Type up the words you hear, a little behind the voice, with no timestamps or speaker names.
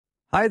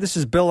Hi, this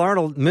is Bill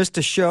Arnold. Missed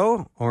a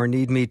show or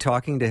need me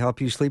talking to help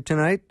you sleep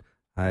tonight?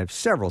 I have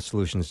several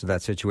solutions to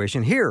that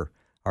situation. Here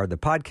are the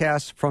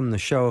podcasts from the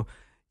show.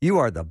 You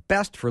are the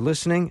best for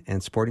listening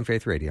and supporting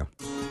Faith Radio.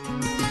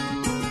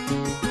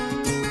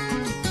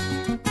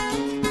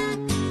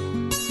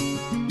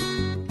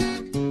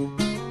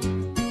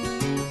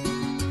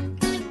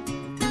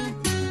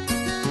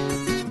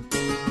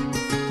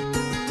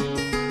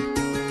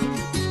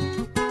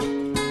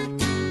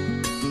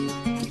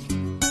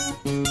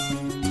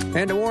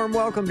 And a warm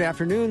welcome to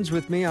Afternoons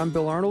with me. I'm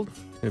Bill Arnold.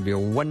 It's going to be a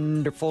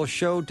wonderful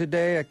show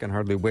today. I can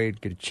hardly wait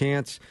to get a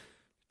chance to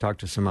talk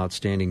to some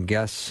outstanding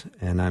guests,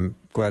 and I'm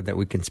glad that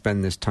we can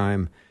spend this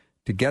time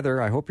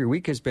together. I hope your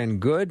week has been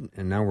good,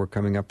 and now we're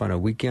coming up on a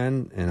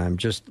weekend, and I'm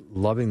just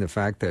loving the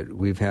fact that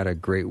we've had a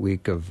great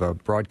week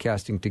of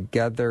broadcasting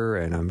together,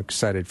 and I'm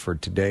excited for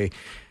today.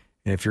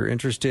 And if you're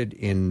interested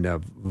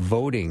in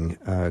voting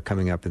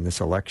coming up in this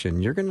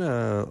election, you're going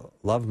to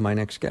love my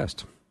next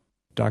guest,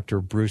 Dr.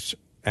 Bruce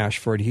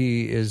Ashford.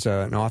 He is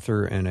an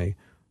author and a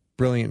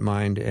brilliant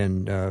mind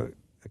and a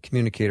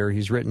communicator.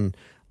 He's written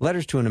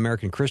Letters to an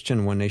American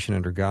Christian, One Nation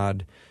Under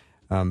God,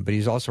 but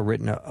he's also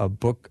written a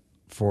book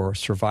for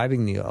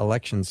surviving the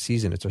election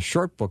season. It's a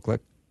short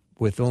booklet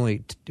with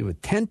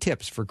 10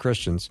 tips for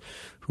Christians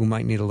who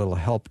might need a little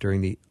help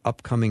during the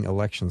upcoming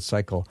election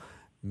cycle,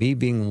 me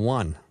being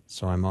one.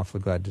 So I'm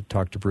awfully glad to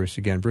talk to Bruce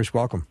again. Bruce,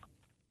 welcome.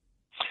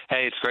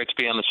 Hey, it's great to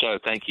be on the show.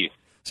 Thank you.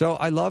 So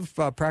I love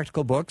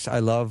practical books. I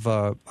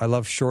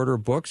love shorter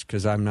books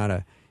because I'm not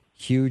a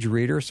huge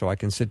reader, so I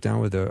can sit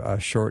down with a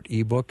short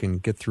ebook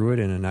and get through it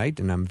in a night,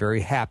 and I'm very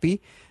happy,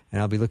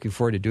 and I'll be looking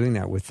forward to doing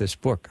that with this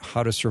book,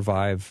 How to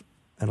Survive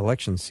an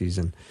Election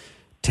Season.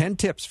 10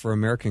 tips for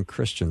American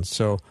Christians.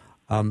 So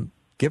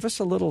give us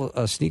a little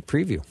sneak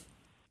preview.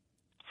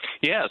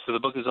 Yeah, so the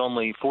book is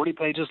only 40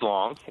 pages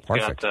long. It's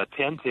Perfect. got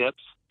 10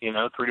 tips, 3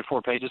 to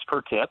 4 pages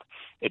per tip.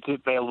 It's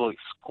available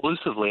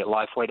exclusively at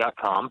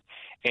Lifeway.com.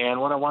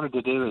 And what I wanted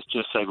to do is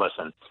just say,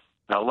 listen,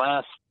 the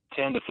last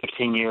 10 to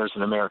 15 years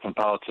in American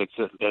politics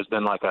has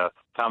been like a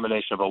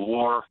combination of a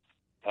war,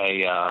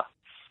 a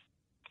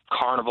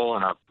carnival,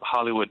 and a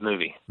Hollywood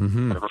movie,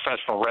 and a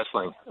professional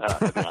wrestling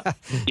event.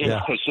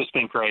 It's just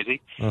been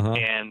crazy. Uh-huh.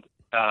 And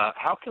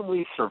how can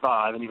we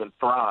survive and even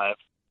thrive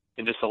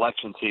in this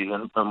election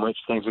season from which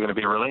things are going to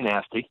be really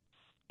nasty?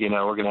 We're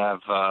going to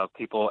have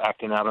people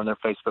acting out on their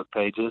Facebook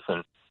pages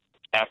and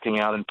acting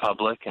out in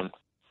public, and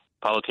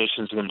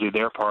politicians are going to do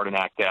their part and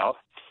act out.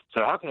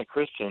 So how can a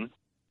Christian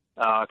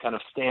kind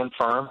of stand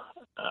firm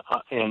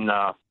in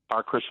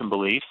our Christian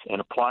beliefs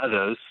and apply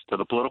those to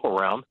the political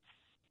realm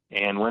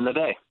and win the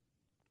day?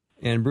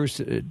 And Bruce,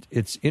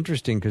 it's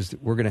interesting because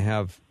we're going to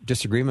have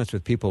disagreements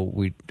with people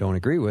we don't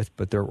agree with,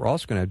 but we're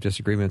also going to have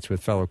disagreements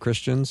with fellow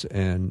Christians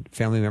and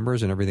family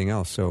members and everything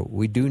else. So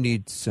we do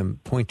need some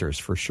pointers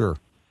for sure.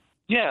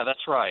 Yeah,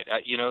 that's right.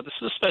 This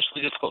is a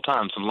especially difficult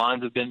time. Some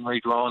lines have been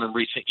redrawn in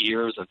recent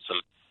years, and some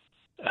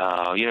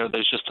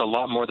there's just a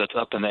lot more that's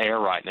up in the air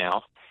right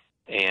now,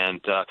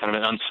 and kind of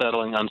an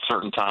unsettling,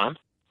 uncertain time.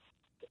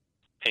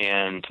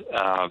 And,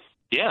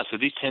 so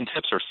these 10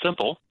 tips are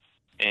simple,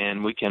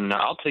 and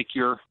I'll take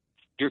your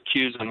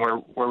cues and where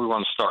we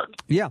want to start.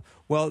 Yeah.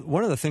 Well,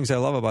 one of the things I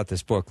love about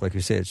this book, like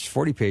you say, it's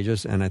 40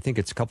 pages, and I think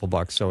it's a couple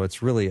bucks, so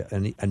it's really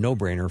a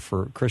no-brainer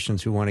for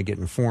Christians who want to get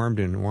informed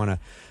and want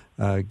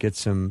to get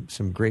some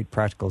great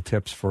practical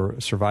tips for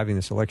surviving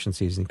this election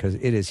season, because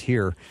it is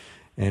here,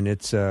 and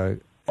it's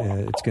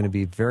going to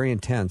be very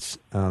intense.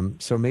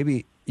 So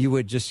maybe you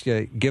would just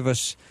give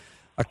us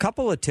a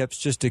couple of tips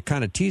just to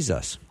kind of tease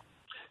us.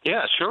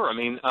 Yeah, sure. I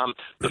mean,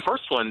 the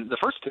first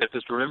tip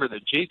is to remember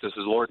that Jesus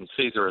is Lord and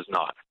Caesar is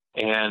not.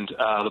 And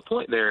the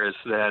point there is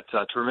that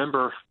to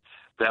remember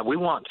that we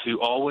want to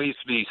always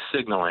be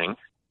signaling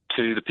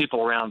to the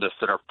people around us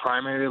that our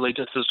primary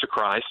allegiance is to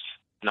Christ,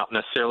 not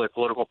necessarily a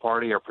political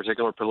party or a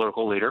particular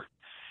political leader.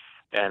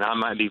 And I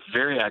might be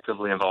very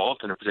actively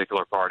involved in a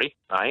particular party.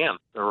 I am,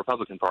 the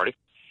Republican Party,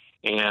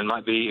 and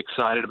might be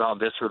excited about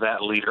this or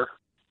that leader.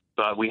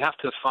 But we have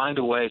to find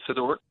a way so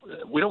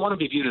that we don't want to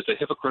be viewed as a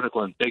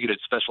hypocritical and bigoted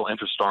special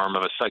interest arm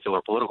of a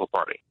secular political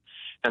party.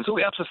 And so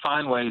we have to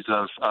find ways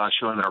of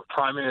showing that our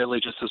primary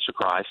allegiance is to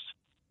Christ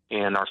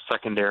and our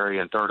secondary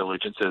and third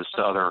allegiances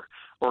to other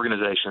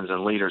organizations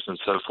and leaders and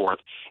so forth.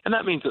 And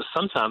that means that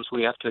sometimes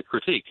we have to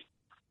critique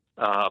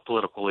a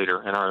political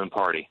leader in our own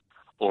party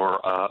or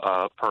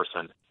a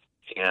person,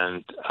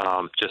 and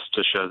just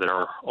to show that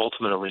our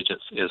ultimate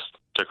allegiance is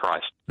to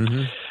Christ.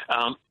 Mm-hmm.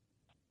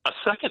 A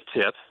second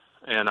tip,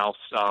 and I'll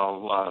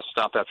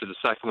stop after the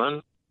second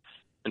one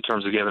in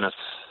terms of giving us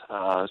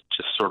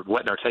just sort of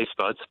wetting our taste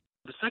buds.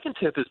 The second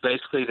tip is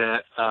basically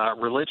that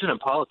religion and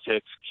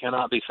politics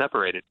cannot be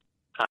separated.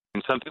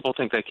 Some people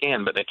think they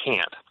can, but they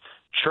can't.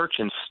 Church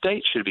and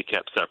state should be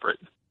kept separate,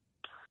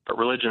 but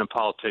religion and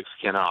politics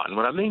cannot. And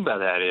what I mean by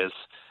that is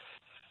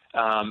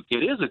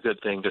it is a good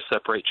thing to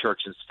separate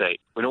church and state.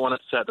 We don't want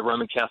to set the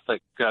Roman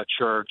Catholic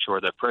Church or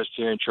the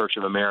Presbyterian Church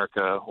of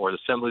America or the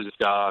Assemblies of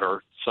God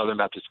or Southern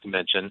Baptist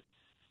Convention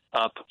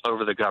up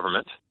over the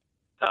government.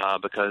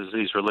 because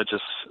these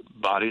religious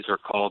bodies are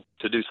called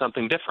to do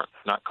something different,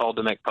 not called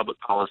to make public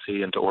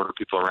policy and to order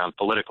people around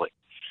politically.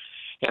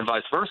 And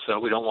vice versa,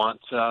 we don't want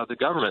the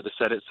government to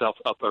set itself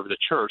up over the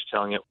church,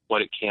 telling it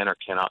what it can or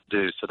cannot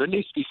do. So there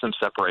needs to be some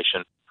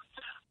separation.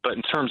 But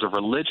in terms of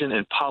religion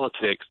and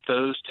politics,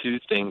 those two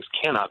things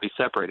cannot be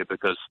separated,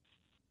 because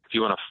if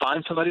you want to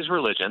find somebody's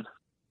religion,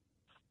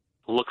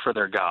 look for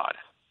their God.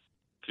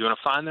 If you want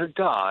to find their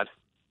God,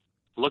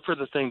 look for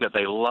the thing that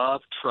they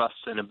love, trust,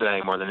 and obey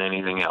more than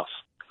anything else.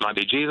 It might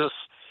be Jesus.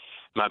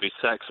 It might be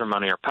sex or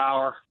money or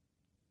power.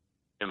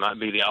 It might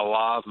be the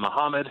Allah of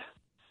Muhammad.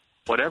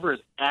 Whatever is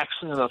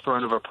actually on the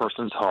throne of a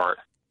person's heart.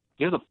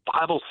 You know, the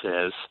Bible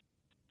says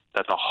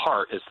that the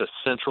heart is the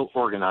central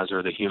organizer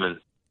of the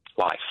human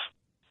life,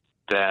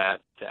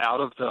 that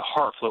out of the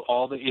heart flow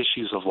all the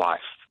issues of life.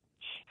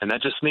 And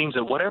that just means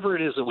that whatever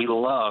it is that we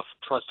love,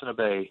 trust, and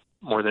obey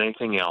more than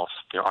anything else,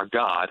 our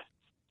God,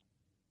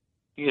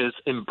 is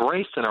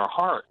embraced in our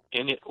heart,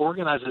 and it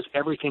organizes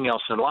everything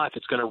else in life.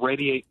 It's going to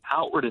radiate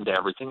outward into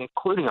everything,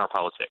 including our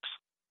politics,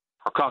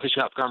 our coffee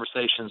shop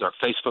conversations, our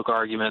Facebook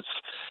arguments.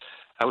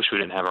 I wish we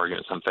didn't have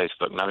arguments on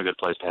Facebook. Not a good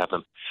place to have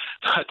them.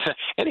 But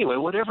anyway,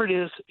 whatever it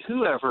is,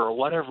 whoever or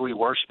whatever we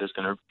worship is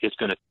going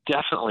to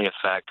definitely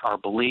affect our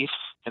beliefs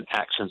and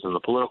actions in the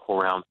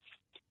political realm.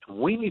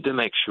 We need to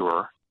make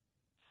sure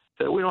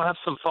that we don't have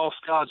some false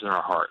gods in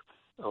our heart,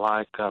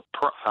 like the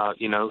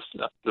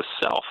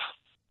self.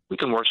 We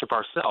can worship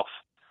ourselves.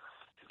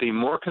 Be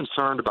more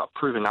concerned about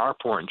proving our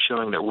point and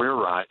showing that we're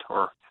right,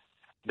 or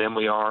than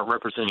we are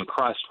representing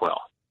Christ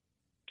well.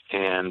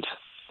 And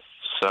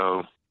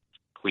so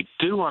we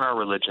do want our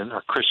religion,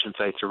 our Christian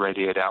faith, to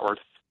radiate outward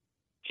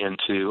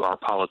into our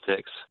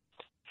politics,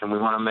 and we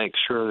want to make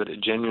sure that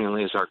it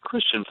genuinely is our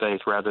Christian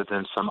faith rather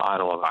than some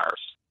idol of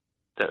ours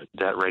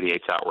that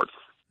radiates outward.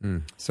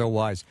 So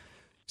wise.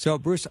 So,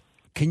 Bruce,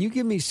 can you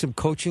give me some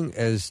coaching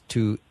as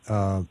to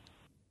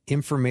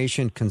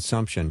information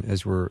consumption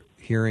as we're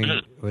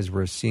hearing, as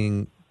we're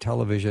seeing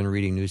television,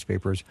 reading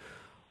newspapers?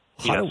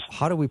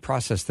 How do we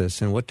process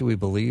this, and what do we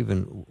believe,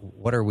 and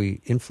what are we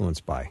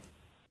influenced by?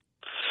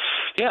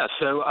 Yeah,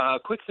 so a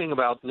quick thing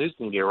about news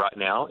media right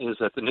now is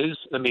that the news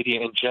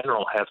media in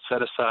general have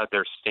set aside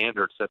their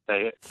standards that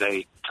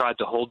they tried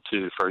to hold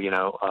to for,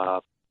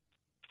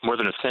 more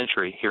than a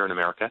century here in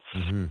America,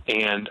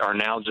 and are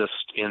now just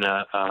in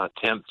an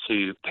attempt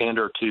to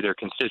pander to their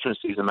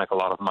constituencies and make a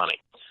lot of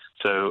money.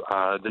 So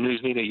the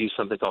news media use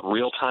something called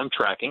real-time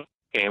tracking,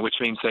 and which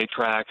means they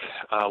track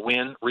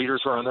when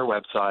readers are on their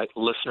website,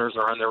 listeners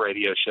are on their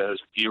radio shows,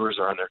 viewers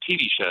are on their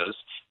TV shows,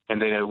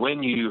 and they know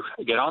when you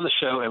get on the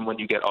show and when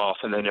you get off,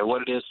 and they know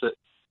what it is that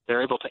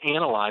they're able to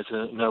analyze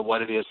and know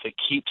what it is that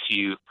keeps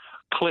you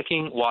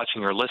clicking,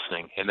 watching, or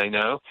listening. And they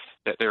know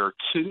that there are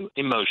two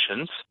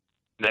emotions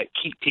that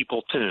keep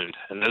people tuned,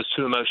 and those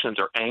two emotions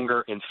are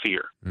anger and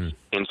fear.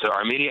 And so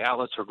our media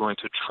outlets are going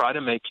to try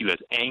to make you as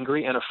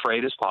angry and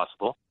afraid as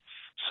possible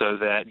so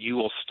that you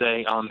will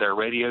stay on their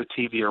radio,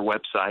 TV, or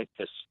website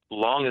as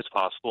long as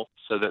possible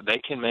so that they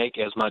can make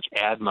as much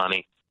ad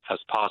money as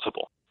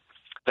possible.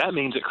 That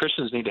means that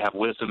Christians need to have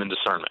wisdom and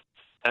discernment.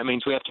 That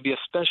means we have to be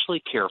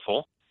especially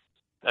careful,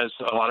 as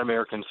a lot of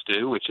Americans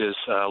do, which is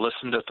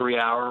listen to 3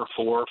 hour,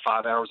 4 or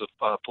 5 hours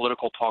of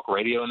political talk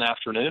radio in the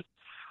afternoon,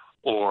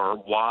 or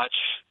watch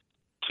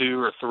 2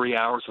 or 3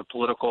 hours of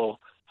political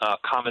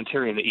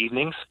commentary in the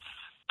evenings.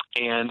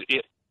 And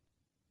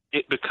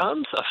it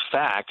becomes a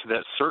fact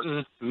that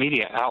certain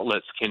media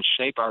outlets can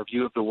shape our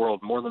view of the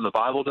world more than the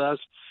Bible does,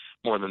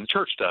 more than the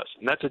church does.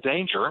 And that's a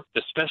danger,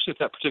 especially if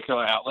that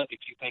particular outlet, if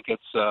you think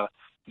it's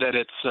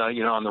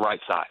on the right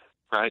side,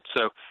 right?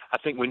 So I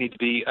think we need to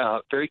be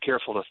very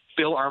careful to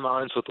fill our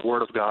minds with the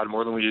Word of God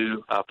more than we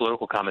do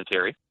political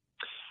commentary.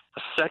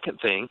 A second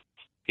thing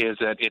is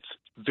that it's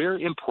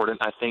very important,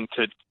 I think,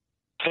 to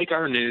take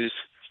our news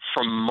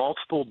from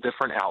multiple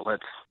different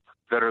outlets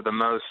that are the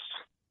most,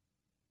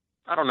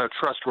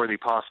 trustworthy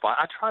possible.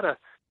 I try to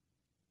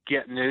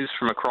get news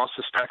from across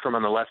the spectrum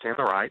on the left and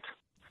the right.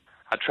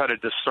 I try to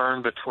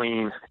discern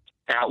between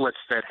outlets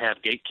that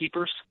have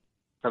gatekeepers,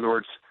 in other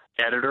words,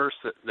 editors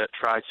that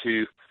try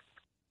to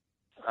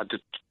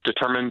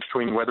determine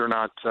between whether or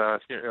not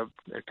an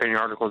opinion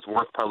article is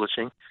worth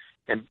publishing,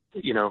 and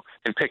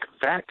pick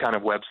that kind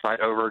of website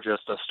over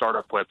just a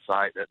startup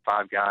website that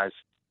 5 guys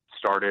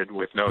started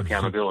with no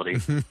accountability.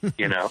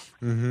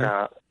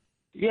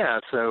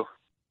 So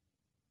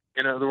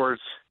in other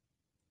words,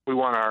 we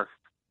want our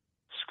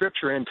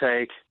scripture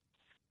intake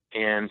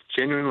and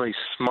genuinely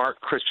smart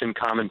Christian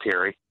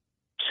commentary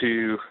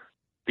to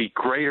be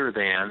greater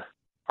than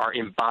our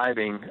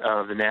imbibing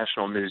of the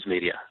national news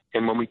media.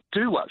 And when we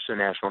do watch the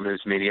national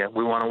news media,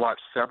 we want to watch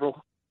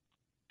several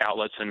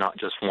outlets and not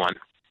just one,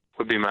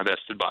 would be my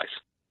best advice.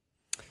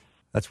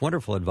 That's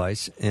wonderful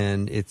advice.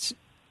 And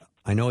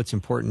I know it's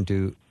important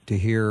to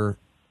hear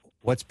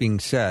what's being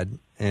said.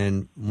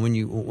 And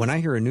when I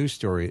hear a news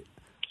story,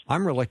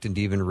 I'm reluctant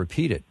to even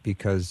repeat it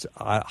because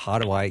how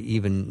do I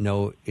even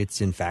know it's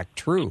in fact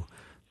true?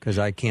 Because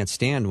I can't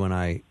stand when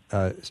I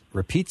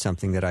repeat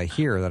something that I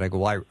hear that I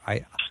go,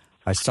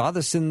 I saw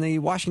this in the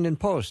Washington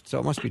Post, so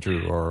it must be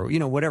true, or,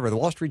 whatever, the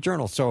Wall Street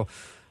Journal. So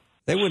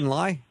they wouldn't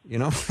lie,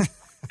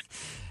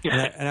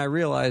 And I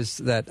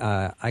realized that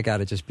I got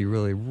to just be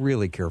really,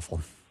 really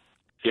careful.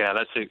 Yeah,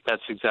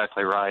 that's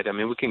exactly right. I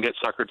mean, we can get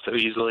suckered so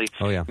easily.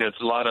 Oh, yeah. There's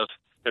a lot of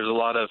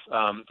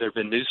there have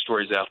been news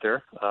stories out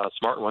there,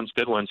 smart ones,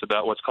 good ones,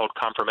 about what's called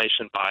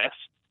confirmation bias.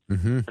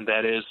 Mm-hmm. And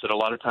that is that a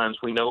lot of times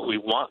we know what we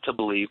want to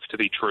believe to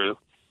be true,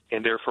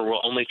 and therefore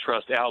we'll only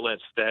trust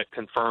outlets that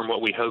confirm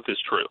what we hope is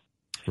true.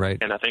 Right.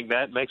 And I think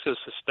that makes us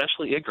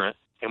especially ignorant,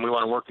 and we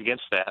want to work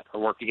against that, or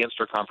work against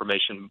our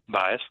confirmation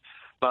bias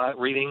by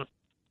reading,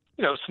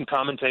 some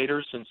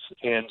commentators and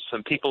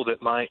some people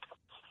that might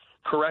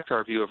correct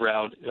our view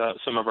around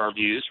some of our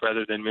views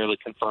rather than merely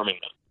confirming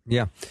them.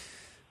 Yeah.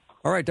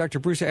 All right, Dr.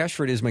 Bruce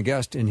Ashford is my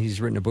guest, and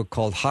he's written a book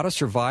called How to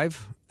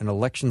Survive an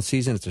Election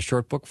Season. It's a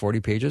short book, 40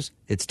 pages.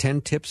 It's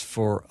 10 tips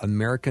for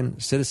American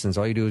citizens.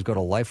 All you do is go to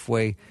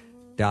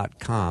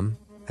lifeway.com,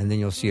 and then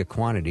you'll see a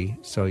quantity.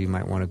 So you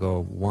might want to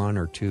go 1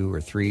 or 2 or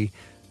 3.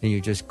 Then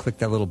you just click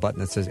that little button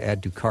that says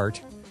Add to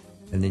Cart,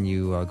 and then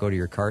you go to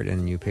your cart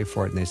and you pay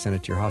for it, and they send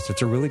it to your house.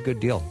 It's a really good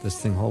deal. This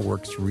thing whole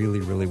works really,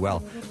 really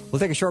well. We'll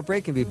take a short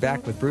break and be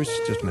back with Bruce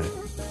in just a minute.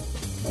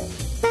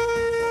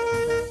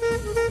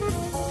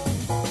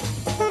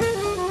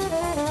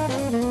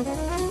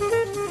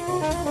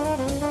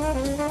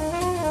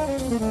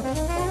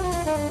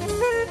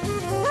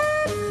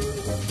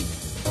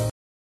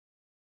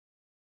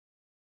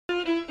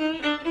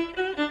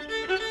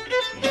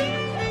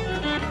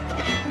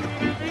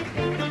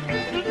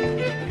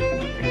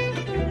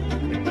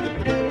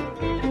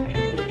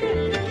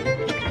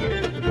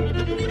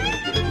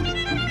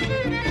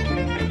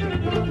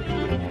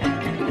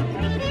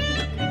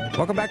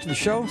 Welcome back to the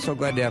show. So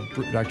glad to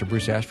have Dr.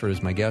 Bruce Ashford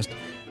as my guest.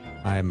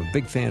 I'm a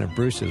big fan of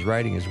Bruce, his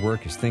writing, his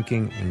work, his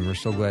thinking, and we're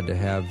so glad to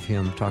have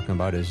him talking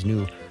about his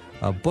new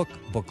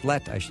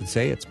booklet, I should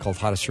say. It's called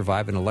How to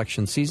Survive an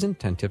Election Season,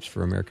 10 Tips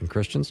for American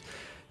Christians.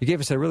 You gave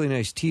us a really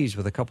nice tease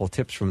with a couple of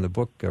tips from the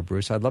book,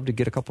 Bruce. I'd love to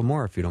get a couple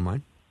more, if you don't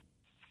mind.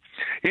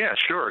 Yeah,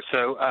 sure.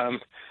 So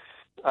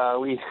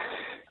I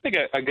think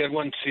a good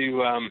one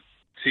to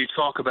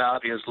talk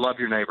about is love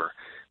your neighbor,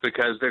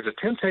 because there's a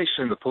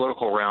temptation in the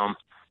political realm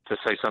to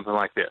say something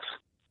like this: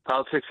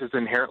 politics is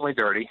inherently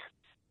dirty,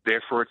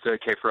 therefore it's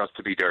okay for us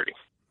to be dirty.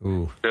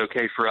 Ooh. It's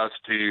okay for us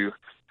to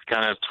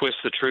kind of twist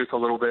the truth a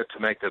little bit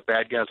to make the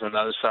bad guys on the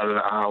other side of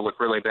the aisle look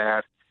really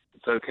bad.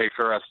 It's okay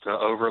for us to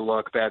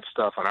overlook bad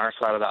stuff on our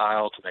side of the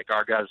aisle to make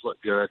our guys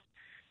look good.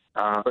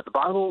 But the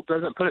Bible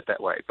doesn't put it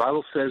that way. The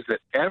Bible says that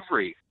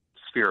every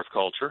sphere of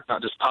culture,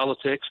 not just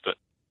politics, but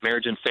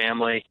marriage and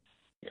family,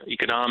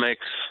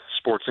 economics,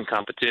 sports and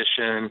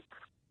competition,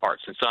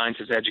 arts and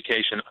sciences,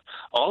 education,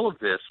 all of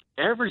this,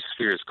 every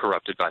sphere is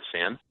corrupted by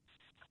sin.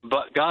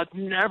 But God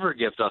never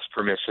gives us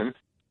permission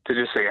to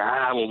just say,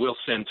 we'll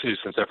sin too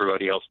since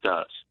everybody else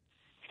does.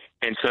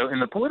 And so in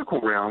the political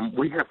realm,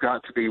 we have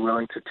got to be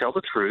willing to tell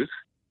the truth,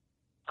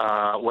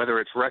 whether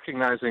it's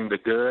recognizing the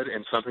good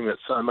in something that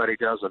somebody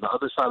does on the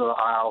other side of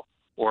the aisle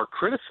or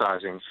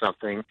criticizing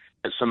something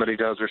that somebody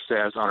does or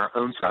says on our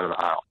own side of the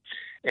aisle.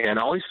 And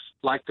I always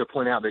like to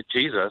point out that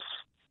Jesus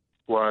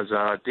was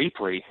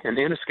deeply and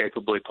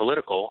inescapably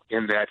political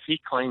in that he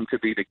claimed to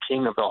be the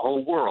king of the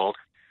whole world,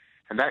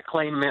 and that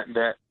claim meant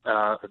that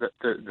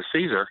the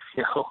Caesar,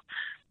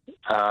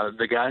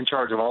 the guy in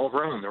charge of all of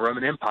Rome, the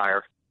Roman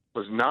Empire,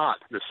 was not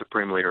the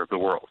supreme leader of the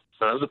world.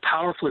 So that was a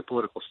powerfully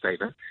political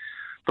statement.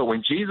 But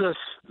when Jesus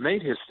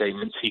made his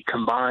statements, he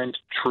combined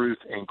truth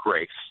and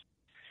grace.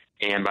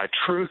 And by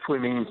truth, we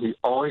mean he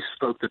always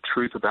spoke the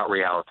truth about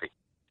reality.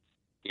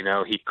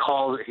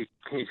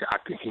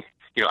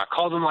 I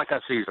call them like I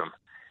see them,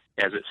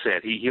 as it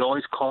said. He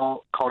always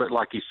called it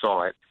like he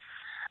saw it.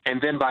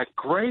 And then by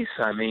grace,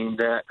 I mean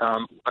that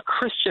a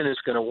Christian is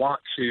going to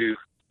want to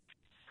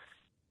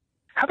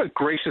have a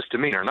gracious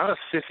demeanor, not a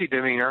sissy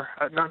demeanor.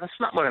 No, that's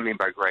not what I mean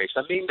by grace.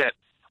 I mean that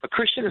a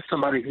Christian is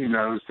somebody who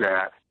knows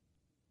that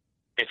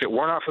if it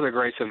were not for the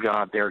grace of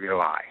God, there go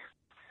I.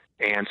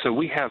 And so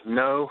we have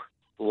no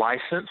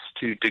license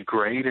to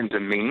degrade and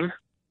demean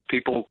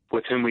people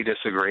with whom we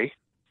disagree.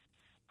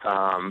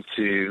 As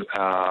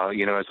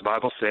the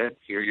Bible said,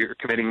 you're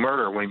committing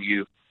murder when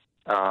you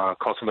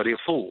call somebody a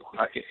fool.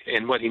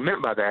 And what he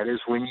meant by that is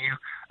when you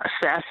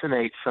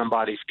assassinate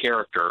somebody's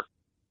character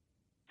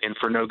and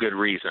for no good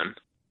reason,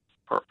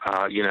 or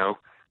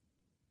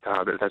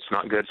that's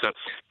not good. So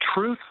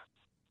truth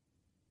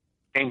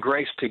and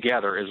grace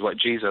together is what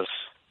Jesus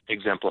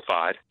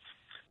exemplified.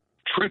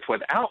 Truth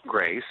without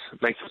grace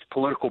makes us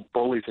political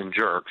bullies and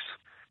jerks.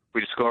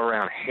 We just go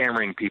around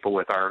hammering people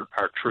with our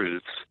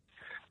truths.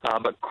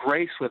 But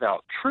grace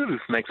without truth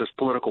makes us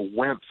political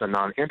wimps and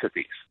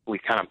non-entities. We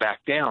kind of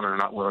back down and are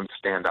not willing to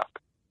stand up.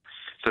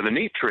 So the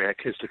neat trick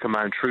is to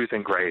combine truth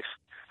and grace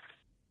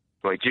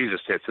the way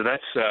Jesus did. So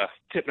that's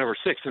tip number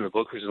 6 in the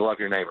book, which is love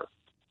your neighbor.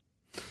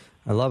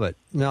 I love it.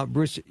 Now,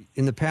 Bruce,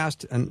 in the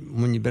past,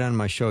 and when you've been on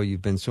my show,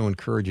 you've been so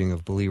encouraging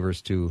of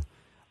believers to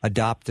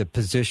adopt a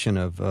position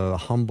of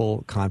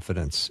humble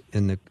confidence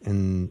in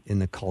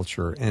the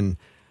culture. And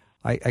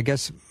I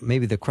guess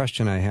maybe the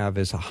question I have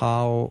is,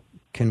 how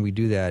can we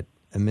do that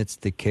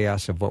amidst the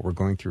chaos of what we're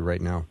going through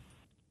right now?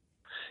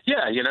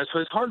 Yeah, so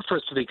it's hard for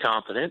us to be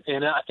confident,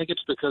 and I think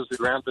it's because the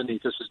ground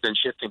beneath us has been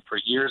shifting for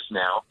years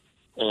now,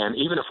 and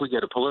even if we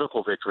get a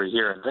political victory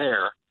here and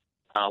there,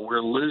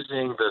 we're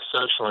losing the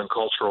social and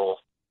cultural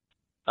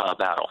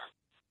battle,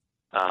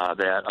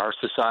 that our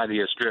society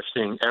is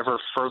drifting ever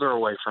further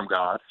away from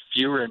God.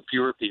 Fewer and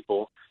fewer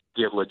people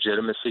give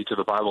legitimacy to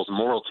the Bible's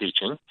moral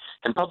teaching,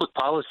 and public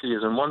policy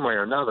is in one way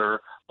or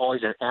another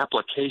always an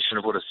application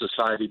of what a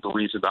society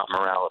believes about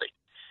morality.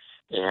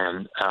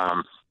 And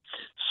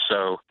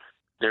so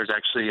there's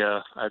actually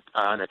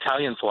an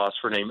Italian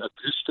philosopher named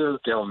Augusto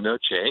Del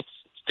Noce.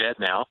 He's dead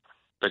now,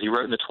 but he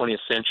wrote in the 20th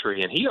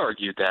century, and he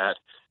argued that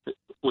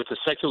with the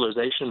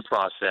secularization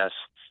process,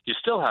 you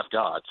still have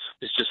gods.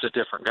 It's just a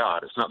different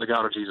God. It's not the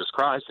God of Jesus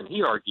Christ. And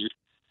he argued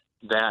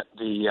that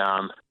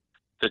the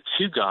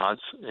two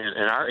gods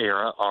in our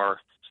era are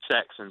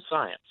sex and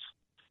science.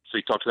 So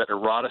he talked about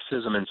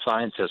eroticism and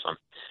scientism.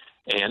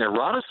 And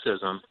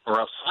eroticism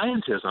or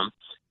scientism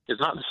is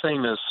not the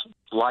same as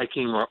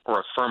liking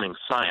or affirming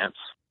science.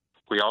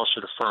 We all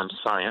should affirm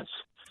science.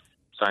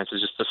 Science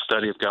is just the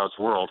study of God's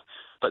world.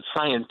 But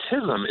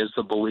scientism is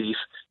the belief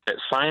that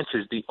science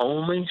is the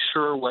only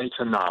sure way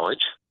to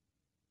knowledge.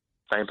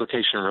 By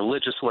implication,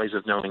 religious ways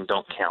of knowing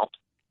don't count.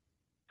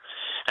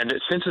 And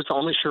that since it's the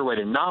only sure way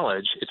to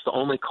knowledge, it's the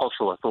only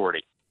cultural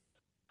authority.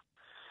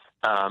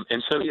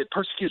 And so it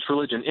persecutes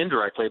religion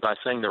indirectly by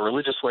saying that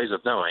religious ways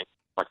of knowing,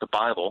 like the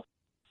Bible,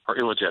 are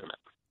illegitimate.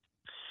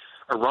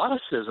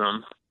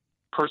 Eroticism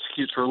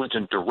persecutes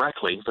religion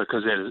directly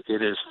because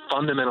it is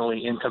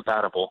fundamentally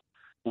incompatible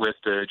with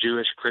the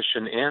Jewish,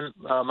 Christian, and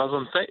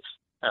Muslim faith.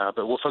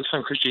 But we'll focus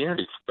on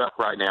Christianity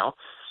right now,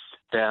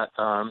 that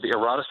the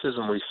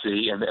eroticism we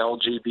see in the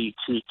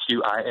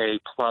LGBTQIA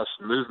plus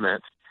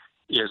movement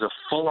is a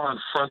full-on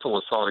frontal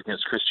assault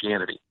against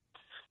Christianity.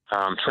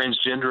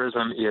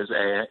 Transgenderism is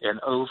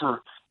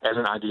as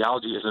an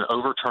ideology, is an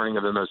overturning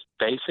of the most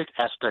basic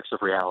aspects of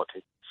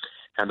reality.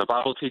 And the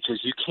Bible teaches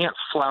you can't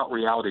flout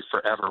reality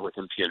forever with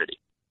impunity.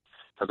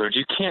 In other words,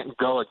 you can't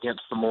go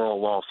against the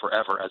moral law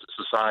forever as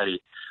a society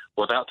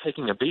without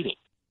taking a beating.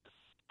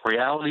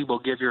 Reality will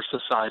give your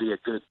society a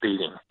good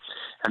beating,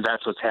 and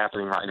that's what's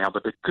happening right now.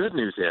 But the good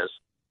news is,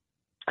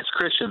 as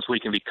Christians, we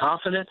can be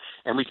confident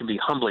and we can be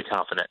humbly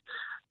confident.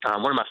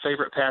 One of my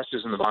favorite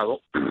passages in the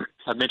Bible,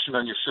 I've mentioned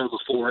on your show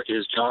before,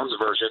 is John's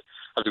version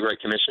of the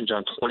Great Commission,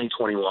 John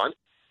 20:21,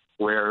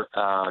 where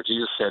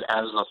Jesus said,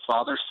 "As the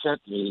Father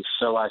sent me,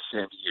 so I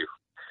send you."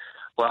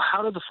 Well,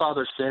 how did the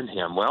Father send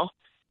him? Well,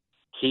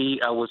 he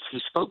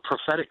spoke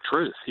prophetic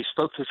truth. He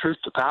spoke the truth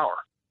to power.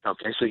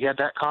 Okay, so he had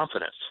that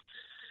confidence.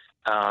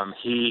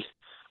 He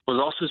was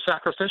also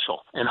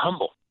sacrificial and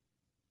humble.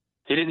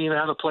 He didn't even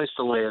have a place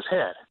to lay his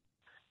head.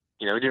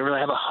 He didn't really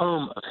have a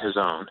home of his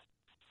own.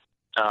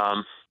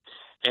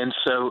 And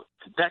so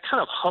that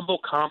kind of humble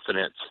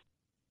confidence,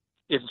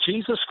 if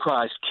Jesus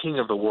Christ, King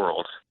of the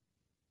world,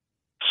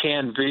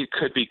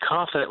 could be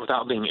confident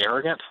without being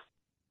arrogant,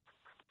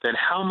 then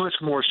how much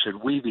more should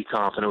we be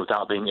confident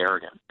without being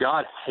arrogant?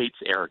 God hates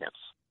arrogance.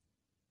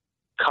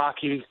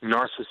 Cocky,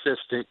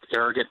 narcissistic,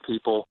 arrogant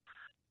people,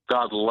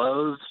 God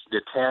loathes,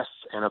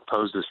 detests, and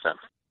opposes them,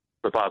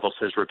 the Bible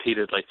says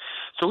repeatedly.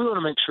 So we want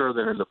to make sure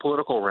that in the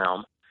political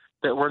realm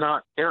that we're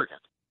not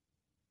arrogant,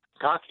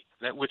 cocky,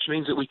 which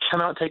means that we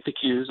cannot take the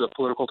cues of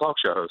political talk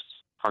show hosts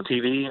on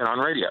TV and on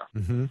radio.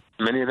 Mm-hmm.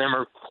 Many of them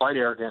are quite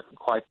arrogant, and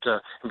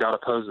God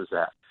opposes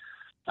that.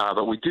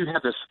 But we do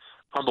have this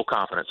humble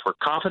confidence. We're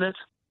confident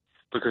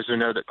because we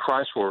know that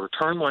Christ will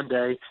return one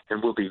day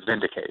and will be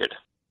vindicated.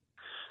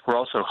 We're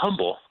also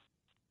humble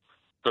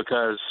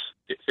because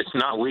it's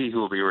not we who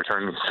will be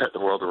returning to set the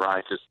world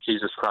right. It's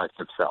Jesus Christ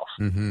himself.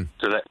 Mm-hmm.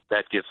 So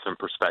that gives some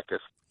perspective.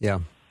 Yeah,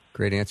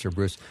 great answer,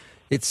 Bruce.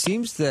 It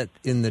seems that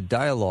in the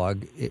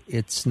dialogue,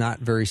 it's not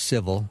very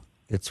civil.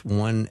 It's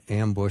one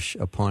ambush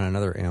upon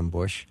another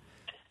ambush.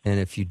 And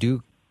if you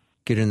do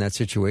get in that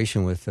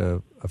situation with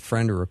a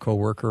friend or a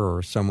coworker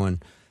or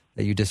someone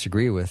that you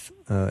disagree with,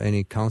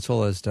 any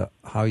counsel as to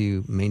how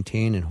you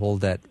maintain and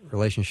hold that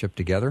relationship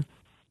together?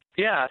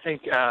 Yeah, I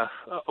think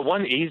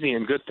one easy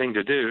and good thing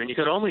to do, and you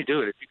can only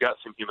do it if you've got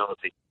some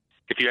humility,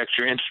 if you're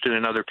actually interested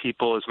in other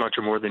people as much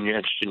or more than you're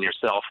interested in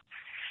yourself,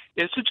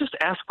 is to just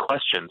ask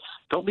questions.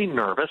 Don't be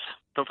nervous.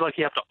 Don't feel like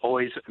you have to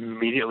always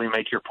immediately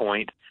make your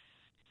point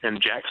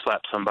and jackslap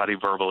somebody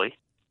verbally.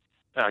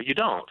 You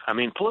don't. I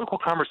mean, political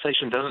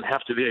conversation doesn't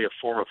have to be a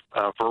form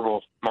of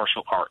verbal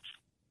martial arts.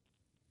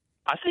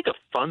 I think a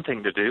fun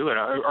thing to do,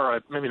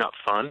 or maybe not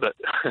fun, but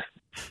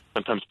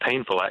sometimes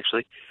painful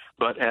actually,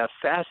 but a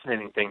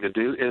fascinating thing to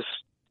do is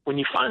when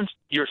you find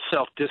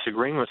yourself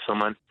disagreeing with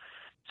someone,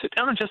 sit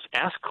down and just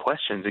ask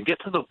questions and get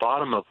to the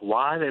bottom of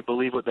why they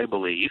believe what they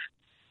believe.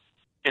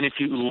 And if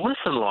you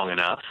listen long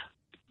enough,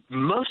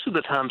 most of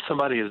the time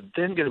somebody is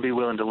then going to be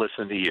willing to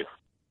listen to you.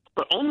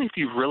 But only if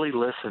you've really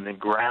listened and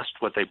grasped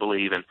what they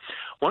believe. And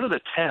one of the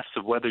tests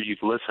of whether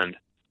you've listened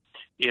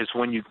is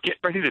when you get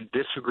ready to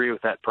disagree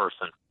with that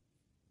person,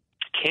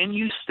 can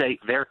you state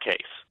their case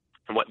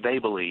and what they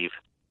believe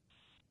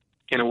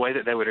in a way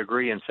that they would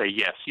agree and say,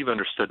 yes, you've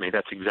understood me.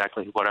 That's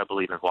exactly what I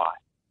believe and why.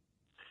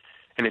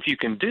 And if you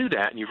can do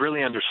that and you've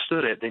really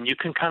understood it, then you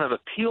can kind of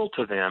appeal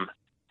to them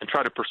and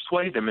try to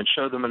persuade them and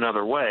show them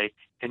another way,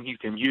 and you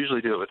can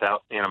usually do it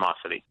without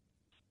animosity,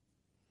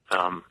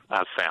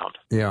 I've found.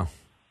 Yeah.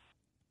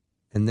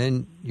 And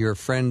then your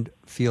friend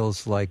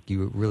feels like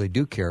you really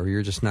do care.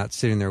 You're just not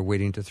sitting there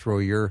waiting to throw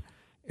your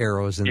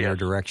arrows in their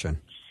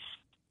direction.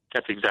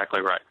 That's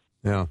exactly right.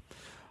 Yeah.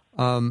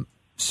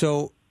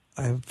 So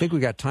I think we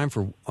got time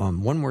for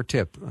one more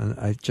tip.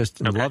 I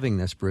just am loving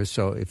this, Bruce.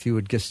 So if you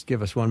would just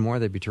give us one more,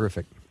 that'd be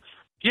terrific.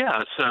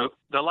 Yeah. So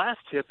the last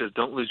tip is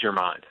don't lose your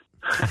mind.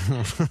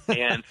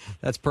 And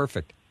that's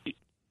perfect.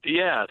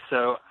 Yeah.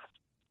 So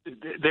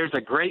there's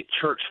a great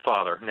church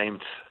father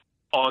named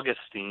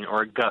Augustine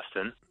or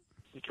Augustine.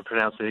 You can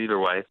pronounce it either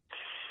way.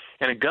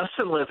 And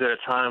Augustine lived at a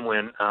time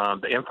when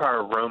the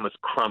Empire of Rome was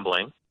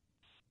crumbling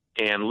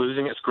and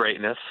losing its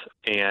greatness,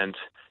 and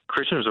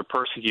Christians were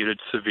persecuted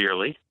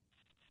severely.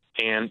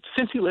 And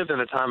since he lived in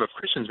a time of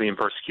Christians being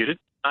persecuted,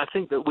 I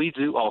think that we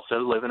do also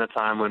live in a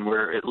time when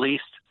we're at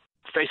least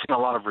facing a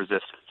lot of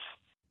resistance.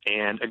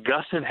 And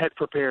Augustine had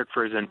prepared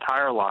for his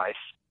entire life,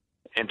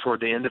 and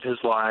toward the end of his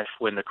life,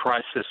 when the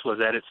crisis was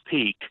at its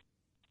peak,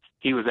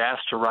 he was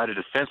asked to write a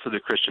defense of the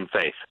Christian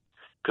faith,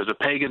 because the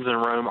pagans in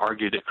Rome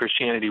argued that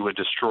Christianity would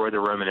destroy the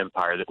Roman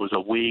Empire, that was a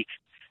weak,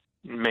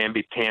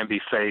 mamby-pamby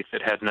faith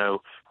that had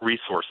no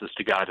resources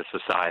to guide a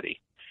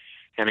society.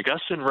 And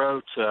Augustine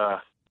wrote,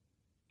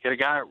 he had a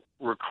guy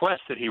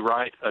request that he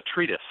write a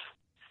treatise,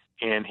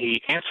 and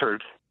he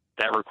answered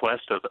that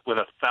request with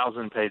a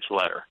 1,000-page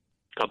letter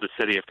called The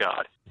City of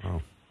God.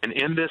 Wow. And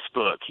in this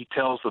book, he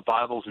tells the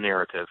Bible's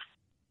narrative.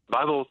 The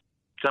Bible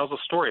tells a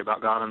story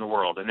about God and the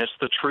world, and it's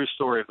the true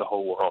story of the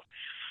whole world.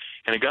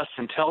 And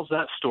Augustine tells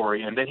that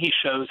story, and then he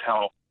shows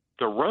how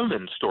the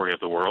Roman story of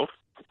the world,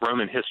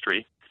 Roman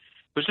history,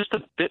 was just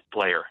a bit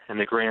player in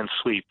the grand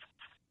sweep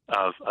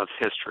of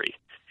history.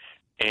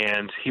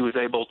 And he was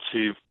able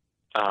to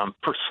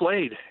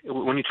persuade,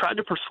 when he tried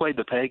to persuade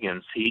the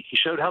pagans, he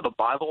showed how the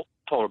Bible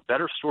told a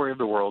better story of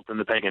the world than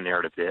the pagan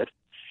narrative did.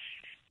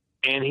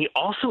 And he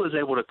also was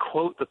able to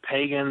quote the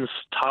pagans'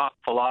 top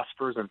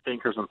philosophers and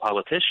thinkers and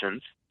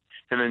politicians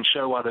and then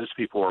show why those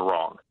people were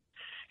wrong.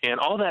 And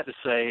all that to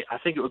say, I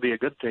think it would be a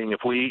good thing if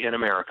we in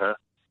America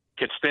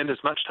could spend as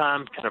much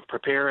time kind of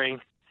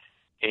preparing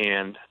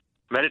and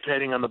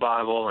meditating on the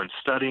Bible and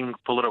studying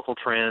political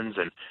trends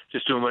and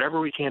just doing whatever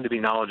we can to be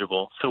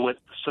knowledgeable so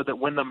that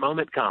when the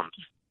moment comes,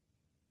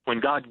 when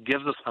God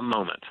gives us a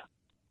moment,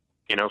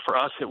 for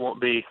us it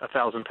won't be a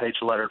 1,000-page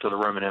letter to the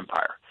Roman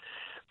Empire.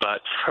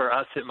 But for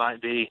us it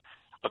might be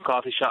a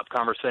coffee shop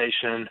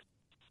conversation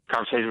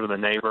with a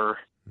neighbor,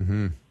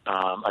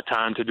 a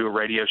time to do a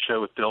radio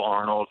show with Bill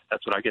Arnold.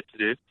 That's what I get to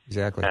do.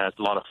 Exactly. It's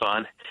a lot of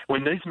fun.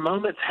 When these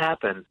moments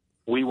happen,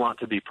 we want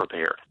to be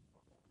prepared.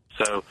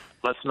 So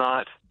let's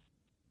not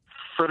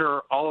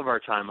fritter all of our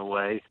time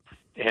away,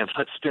 and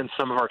let's spend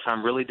some of our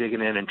time really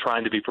digging in and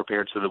trying to be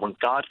prepared so that when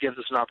God gives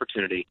us an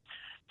opportunity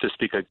to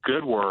speak a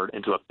good word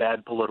into a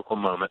bad political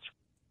moment,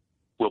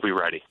 we'll be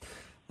ready.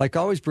 Like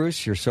always,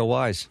 Bruce, you're so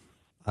wise.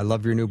 I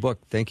love your new book.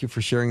 Thank you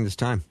for sharing this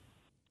time.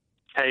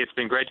 Hey, it's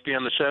been great to be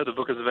on the show. The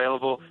book is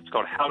available. It's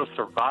called How to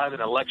Survive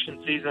an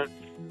Election Season.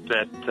 It's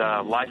at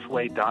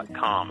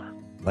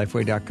Lifeway.com.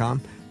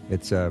 Lifeway.com.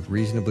 It's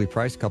reasonably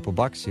priced, a couple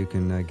bucks. You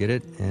can get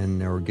it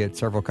or get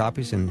several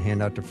copies and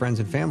hand out to friends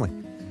and family.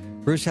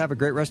 Bruce, have a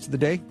great rest of the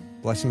day.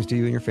 Blessings to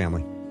you and your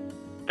family.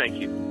 Thank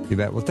you. You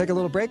bet. We'll take a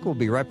little break. We'll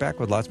be right back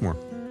with lots more.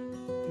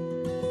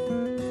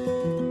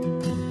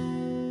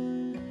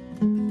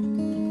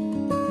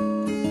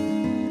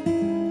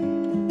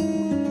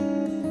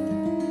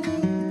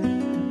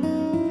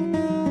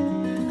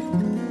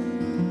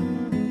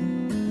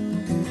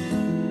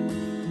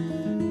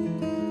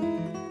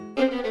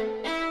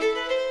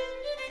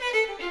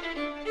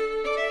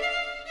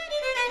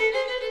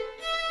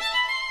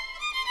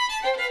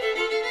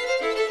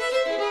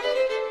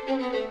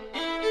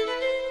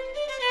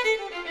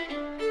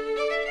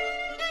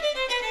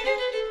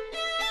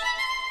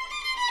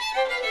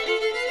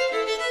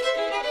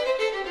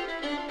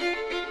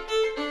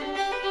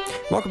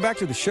 Welcome back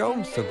to the show.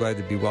 I'm so glad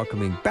to be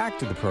welcoming back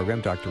to the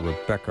program Dr.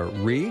 Rebecca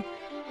Rhee.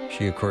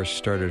 She, of course,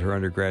 started her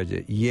undergrad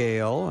at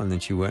Yale, and then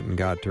she went and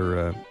got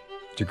her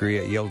degree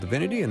at Yale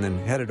Divinity, and then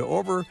headed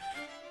over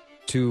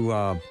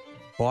to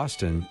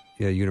Boston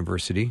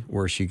University,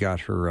 where she got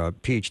her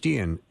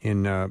PhD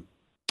in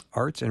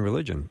arts and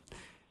religion.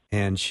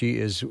 And she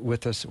is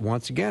with us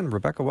once again.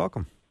 Rebecca,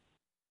 welcome.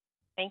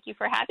 Thank you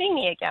for having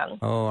me again.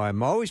 Oh,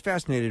 I'm always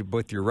fascinated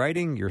with your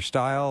writing, your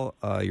style,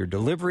 your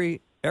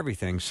delivery,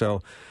 everything.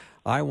 So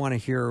I want to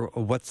hear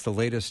what's the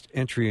latest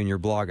entry in your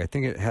blog. I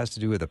think it has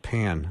to do with a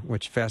pan,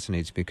 which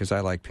fascinates me because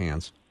I like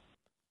pans.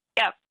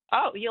 Yeah.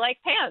 Oh, you like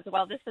pans.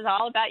 Well, this is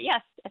all about,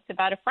 yes, it's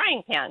about a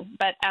frying pan.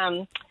 But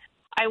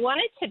I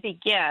wanted to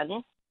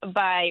begin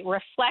by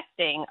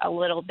reflecting a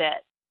little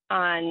bit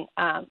on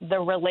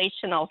the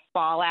relational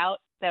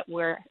fallout that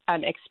we're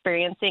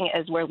experiencing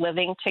as we're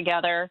living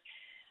together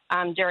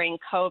during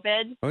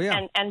COVID. Oh,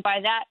 yeah. And by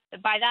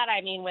that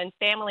I mean when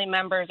family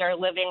members are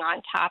living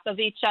on top of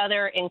each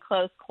other in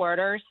close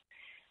quarters.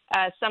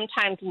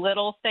 Sometimes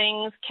little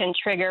things can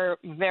trigger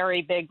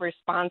very big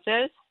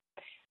responses.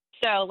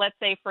 So let's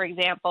say, for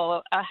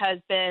example, a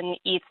husband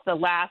eats the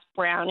last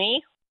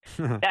brownie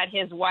that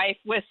his wife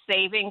was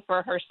saving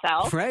for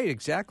herself. Right,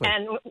 exactly.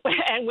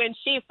 And when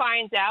she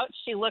finds out,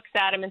 she looks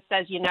at him and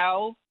says,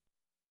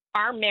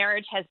 our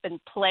marriage has been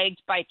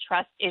plagued by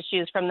trust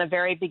issues from the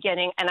very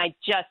beginning, and I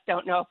just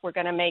don't know if we're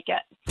going to make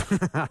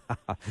it.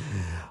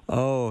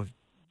 Oh,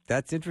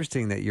 that's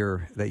interesting that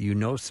you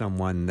know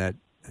someone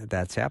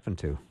that's happened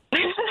to.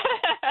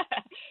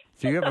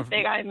 So you have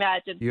something I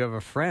imagine. You have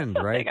a friend,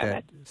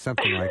 right?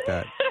 Something like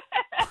that.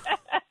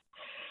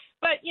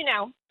 But,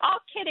 all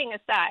kidding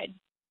aside,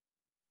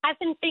 I've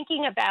been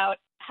thinking about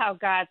how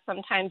God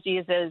sometimes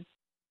uses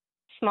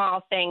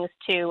small things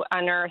to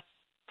unearth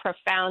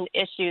profound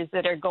issues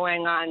that are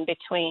going on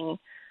between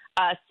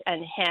us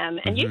and him.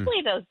 And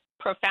usually those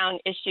profound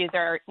issues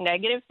are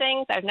negative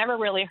things. I've never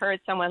really heard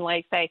someone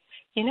say,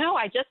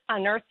 I just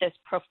unearthed this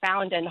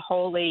profound and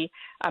holy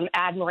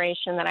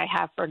admiration that I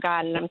have for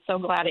God, and I'm so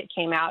glad it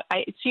came out.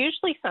 It's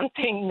usually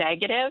something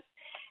negative.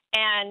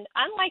 And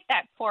unlike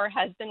that poor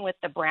husband with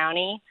the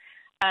brownie,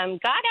 God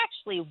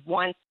actually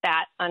wants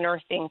that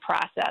unearthing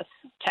process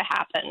to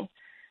happen.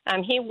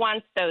 He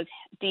wants those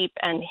deep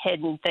and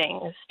hidden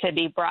things to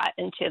be brought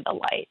into the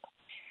light.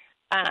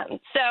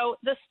 So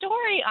the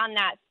story on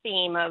that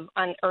theme of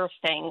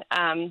unearthing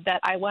that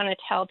I want to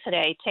tell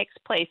today takes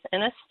place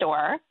in a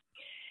store.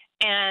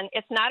 And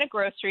it's not a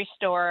grocery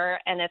store,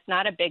 and it's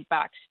not a big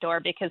box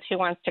store, because who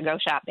wants to go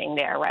shopping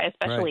there, right?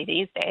 Especially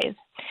these days.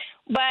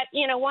 But,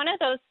 one of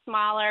those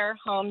smaller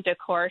home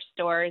decor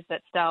stores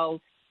that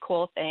sells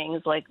cool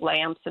things like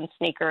lamps and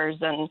sneakers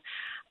and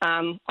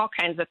all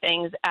kinds of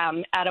things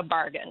at a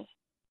bargain.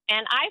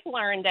 And I've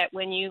learned that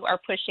when you are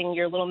pushing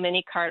your little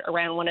mini cart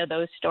around one of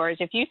those stores,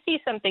 if you see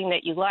something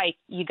that you like,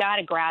 you got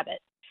to grab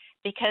it,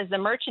 because the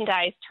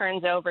merchandise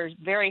turns over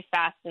very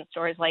fast in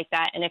stores like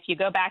that. And if you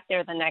go back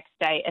there the next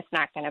day, it's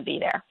not going to be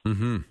there.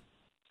 Mm-hmm.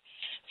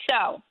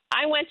 So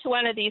I went to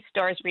one of these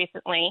stores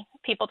recently.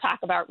 People talk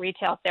about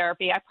retail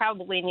therapy. I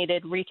probably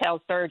needed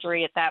retail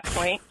surgery at that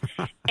point.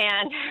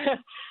 And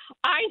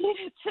I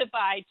needed to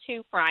buy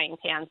 2 frying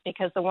pans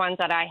because the ones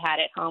that I had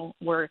at home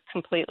were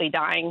completely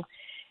dying.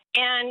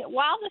 And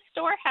while the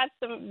store had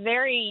some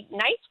very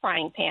nice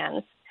frying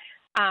pans,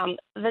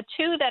 the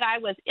 2 that I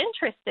was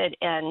interested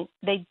in,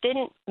 they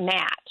didn't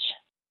match.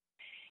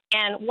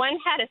 And one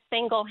had a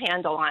single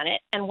handle on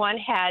it, and one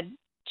had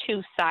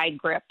 2 side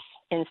grips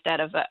instead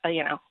of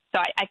so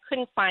I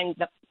couldn't find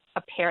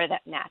a pair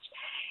that matched.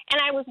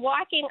 And I was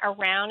walking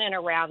around and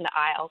around the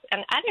aisles,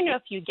 and I don't know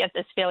if you get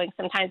this feeling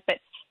sometimes, but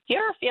do you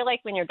ever feel like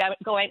when you're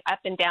going up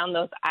and down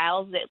those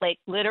aisles that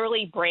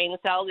literally brain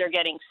cells are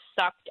getting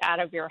sucked out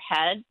of your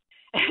head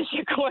as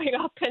you're going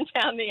up and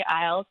down the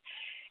aisles?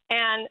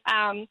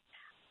 And,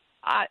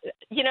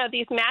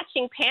 these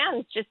matching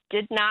pans just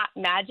did not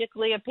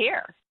magically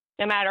appear,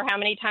 no matter how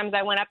many times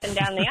I went up and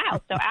down the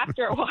aisle. So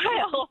after a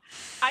while,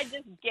 I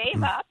just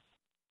gave up.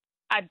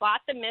 I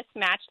bought the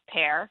mismatched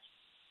pair,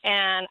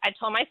 and I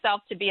told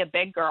myself to be a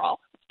big girl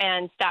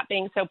and stop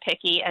being so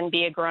picky and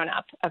be a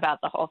grown-up about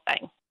the whole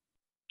thing.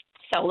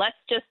 So let's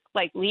just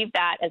leave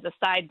that as a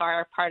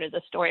sidebar part of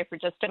the story for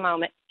just a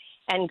moment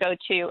and go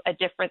to a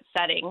different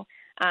setting.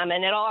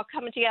 And it'll all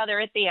come together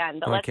at the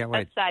end. But let's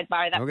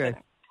sidebar that. Okay.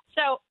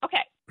 So,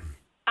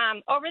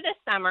 over this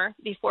summer,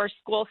 before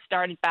school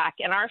started back,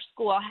 and our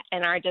school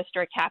in our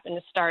district happened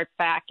to start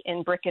back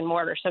in brick and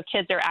mortar, so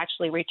kids are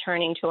actually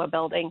returning to a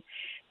building.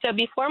 So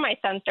before my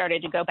son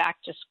started to go back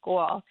to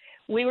school,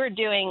 we were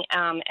doing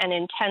an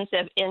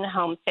intensive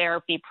in-home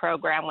therapy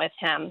program with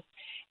him.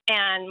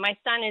 And my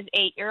son is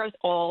 8 years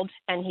old,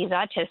 and he's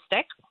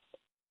autistic.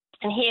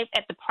 And he,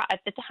 at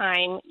the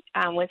time,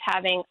 was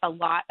having a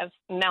lot of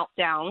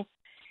meltdowns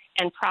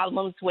and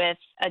problems with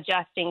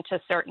adjusting to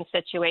certain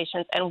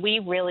situations, and we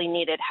really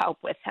needed help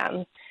with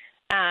him.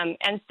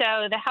 And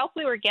so the help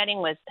we were getting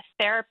was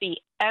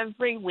therapy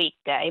every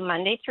weekday,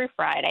 Monday through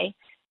Friday,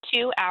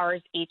 2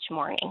 hours each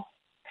morning.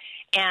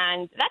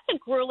 And that's a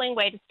grueling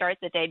way to start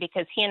the day,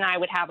 because he and I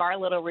would have our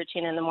little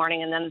routine in the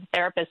morning, and then the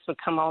therapist would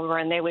come over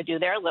and they would do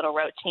their little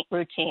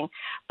routine.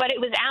 But it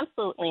was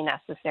absolutely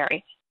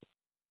necessary.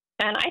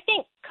 And I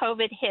think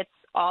COVID hits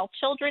all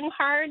children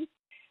hard,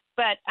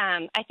 but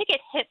I think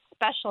it hits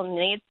special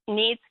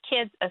needs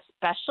kids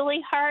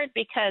especially hard,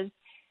 because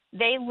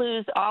they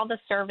lose all the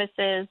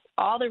services,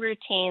 all the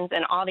routines,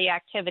 and all the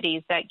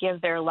activities that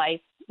give their life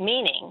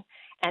meaning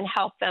and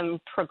help them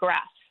progress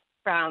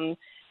from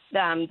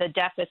the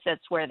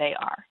deficits where they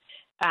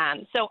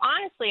are. So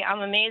honestly,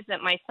 I'm amazed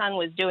that my son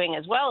was doing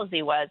as well as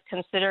he was,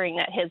 considering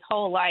that his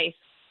whole life,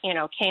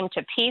 came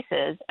to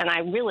pieces, and I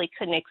really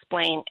couldn't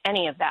explain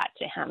any of that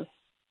to him.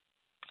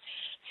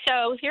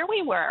 So here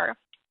we were,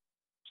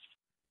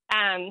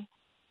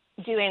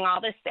 doing all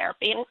this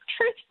therapy, and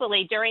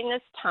truthfully, during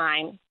this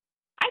time,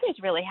 I was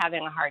really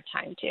having a hard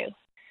time too.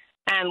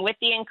 With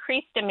the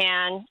increased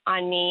demand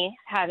on me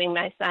having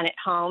my son at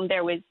home,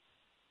 there was,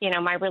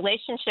 my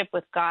relationship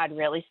with God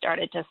really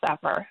started to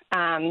suffer.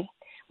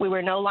 We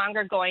were no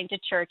longer going to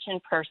church in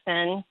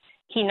person.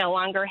 He no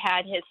longer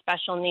had his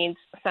special needs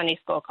Sunday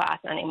school class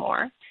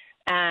anymore.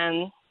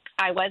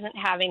 I wasn't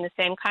having the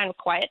same kind of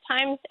quiet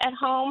times at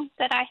home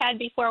that I had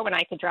before, when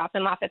I could drop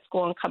him off at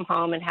school and come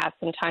home and have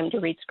some time to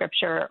read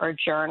scripture or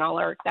journal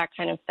or that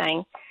kind of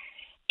thing.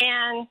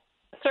 And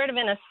sort of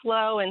in a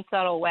slow and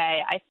subtle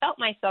way, I felt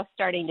myself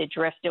starting to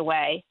drift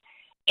away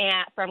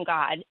from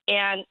God.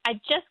 And I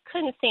just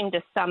couldn't seem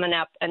to summon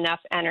up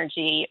enough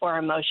energy or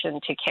emotion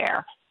to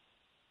care.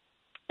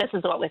 This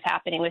is what was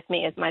happening with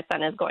me as my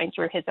son is going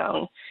through his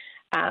own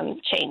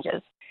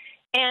changes.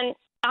 And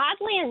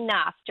oddly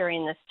enough,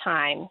 during this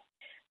time,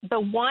 the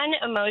one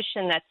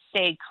emotion that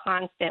stayed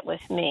constant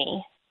with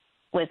me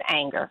was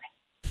anger.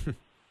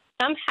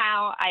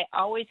 Somehow I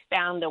always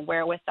found the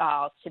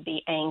wherewithal to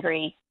be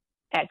angry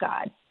at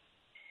God.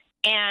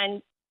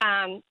 And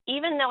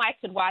even though I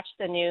could watch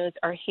the news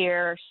or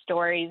hear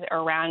stories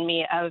around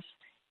me of,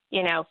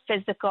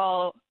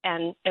 physical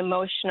and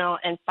emotional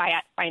and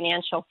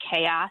financial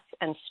chaos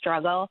and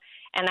struggle,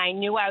 and I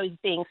knew I was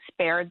being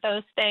spared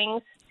those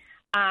things,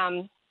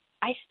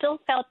 I still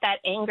felt that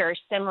anger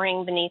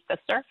simmering beneath the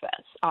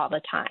surface all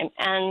the time.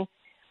 And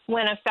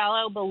when a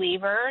fellow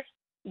believer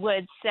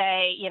would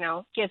say,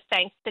 give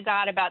thanks to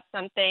God about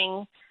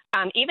something,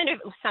 even if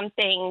it was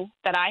something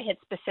that I had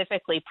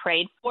specifically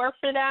prayed for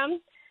them,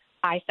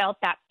 I felt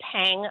that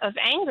pang of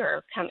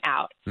anger come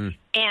out.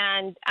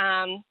 And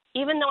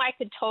even though I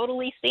could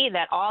totally see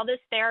that all this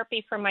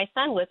therapy for my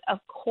son was, of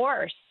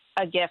course,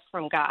 a gift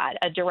from God,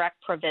 a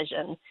direct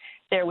provision,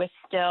 there was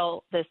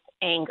still this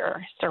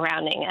anger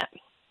surrounding it.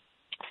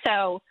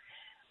 So,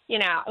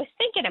 I was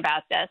thinking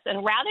about this,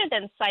 and rather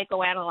than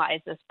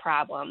psychoanalyze this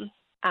problem,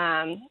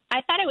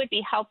 I thought it would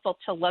be helpful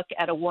to look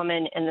at a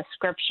woman in the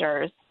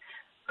scriptures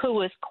who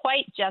was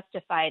quite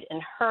justified in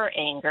her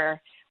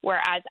anger,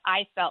 whereas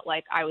I felt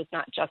like I was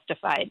not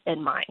justified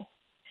in mine.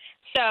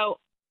 So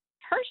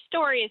her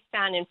story is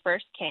found in 1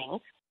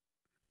 Kings,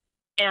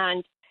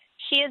 and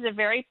she is a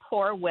very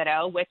poor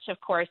widow, which, of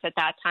course, at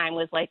that time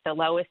was like the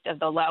lowest of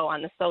the low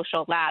on the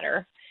social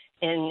ladder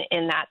in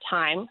that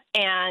time.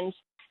 And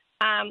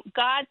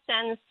God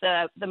sends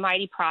the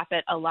mighty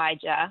prophet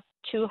Elijah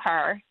to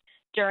her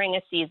during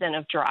a season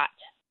of drought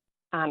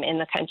in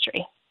the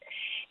country.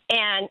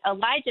 And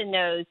Elijah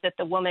knows that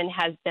the woman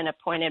has been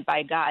appointed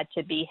by God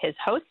to be his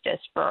hostess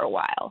for a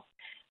while,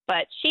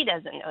 but she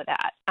doesn't know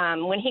that.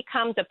 When he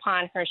comes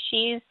upon her,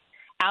 she's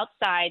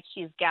outside,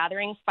 she's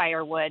gathering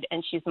firewood,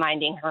 and she's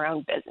minding her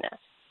own business.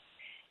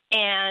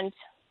 And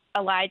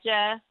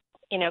Elijah,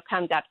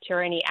 comes up to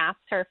her and he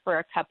asks her for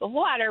a cup of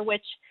water,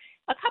 which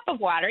a cup of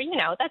water,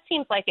 that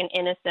seems like an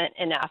innocent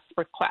enough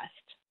request.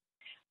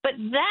 But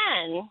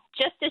then,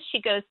 just as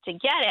she goes to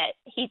get it,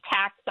 he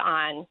tacks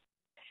on,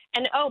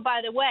 and oh,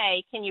 by the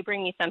way, can you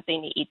bring me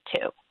something to eat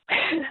too?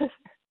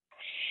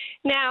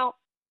 Now,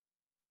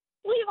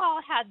 we've all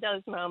had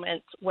those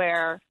moments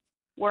where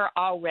we're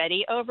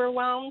already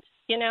overwhelmed,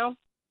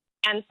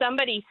 and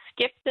somebody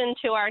skips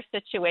into our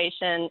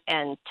situation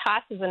and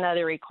tosses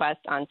another request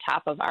on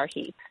top of our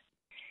heap,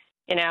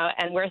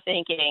 and we're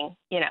thinking,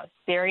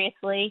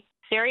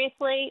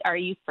 seriously, are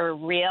you for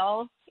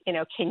real?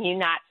 Can you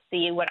not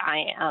see what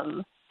I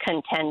am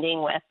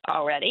contending with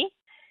already?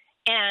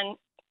 And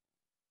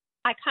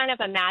I kind of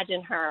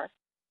imagine her,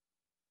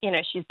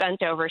 she's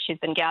bent over, she's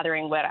been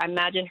gathering wood. I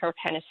imagine her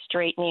kind of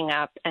straightening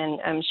up,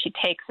 and she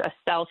takes a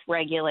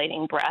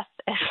self-regulating breath,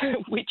 as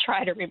we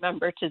try to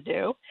remember to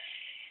do.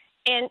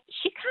 And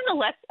she kind of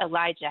lets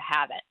Elijah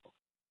have it.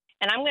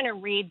 And I'm going to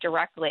read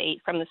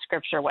directly from the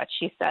scripture what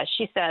she says.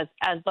 She says,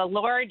 "As the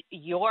Lord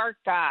your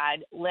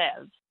God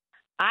lives,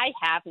 I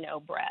have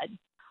no bread,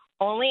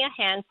 only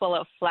a handful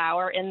of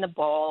flour in the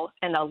bowl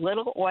and a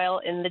little oil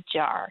in the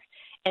jar.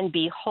 And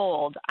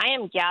behold, I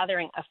am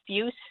gathering a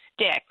few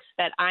sticks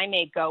that I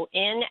may go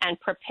in and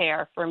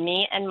prepare for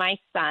me and my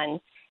son,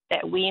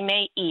 that we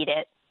may eat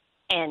it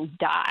and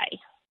die."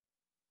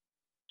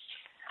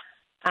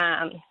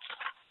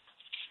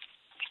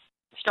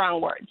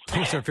 Strong words.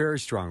 Those are very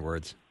strong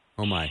words.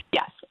 Oh, my.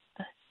 Yes.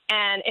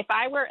 And if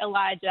I were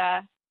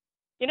Elijah,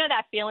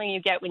 that feeling you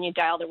get when you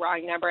dial the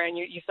wrong number and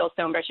you feel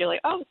so embarrassed. You're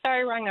like, oh,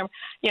 sorry, wrong number.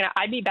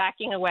 I'd be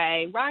backing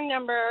away. Wrong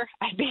number.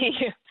 I'd be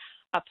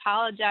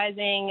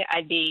apologizing.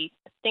 I'd be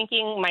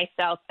thinking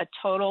myself a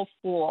total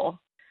fool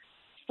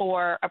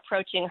for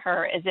approaching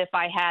her as if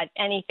I had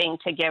anything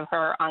to give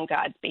her on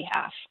God's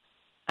behalf.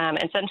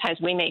 And sometimes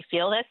we may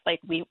feel this, like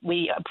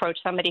we approach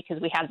somebody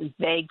because we have this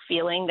vague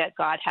feeling that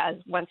God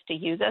wants to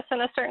use us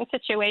in a certain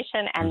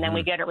situation, and then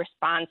we get a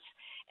response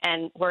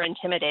and we're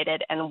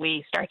intimidated and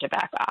we start to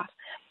back off.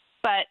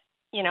 But,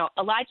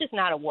 Elijah's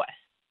not a wuss.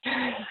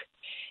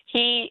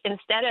 He,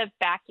 instead of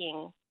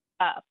backing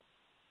up,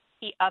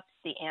 he ups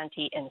the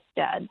ante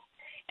instead.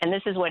 And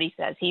this is what he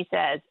says. He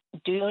says,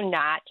 "Do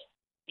not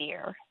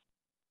fear.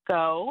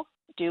 Go,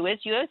 do as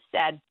you have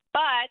said,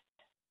 but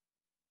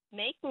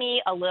make me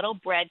a little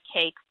bread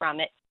cake from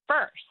it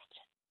first,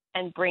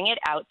 and bring it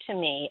out to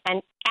me,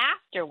 and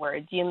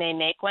afterwards you may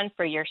make one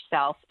for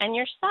yourself and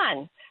your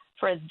son.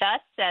 For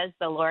thus says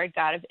the Lord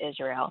God of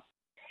Israel,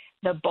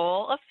 the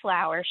bowl of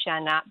flour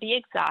shall not be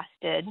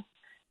exhausted,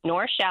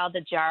 nor shall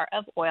the jar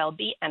of oil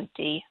be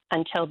empty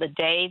until the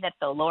day that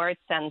the Lord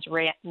sends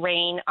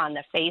rain on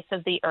the face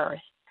of the earth.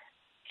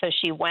 So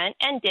she went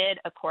and did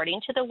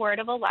according to the word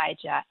of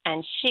Elijah,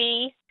 and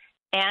she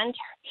and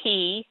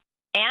he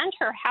and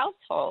her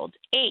household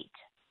ate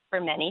for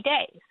many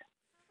days.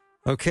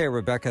 Okay,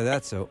 Rebecca,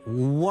 that's a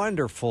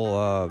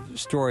wonderful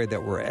story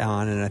that we're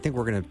on, and I think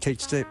we're going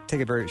to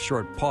take a very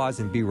short pause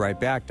and be right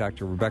back.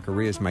 Dr. Rebecca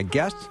Rhee is my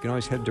guest. You can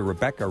always head to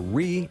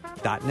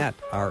RebeccaRhee.net,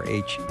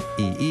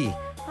 R-H-E-E.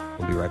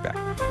 We'll be right back.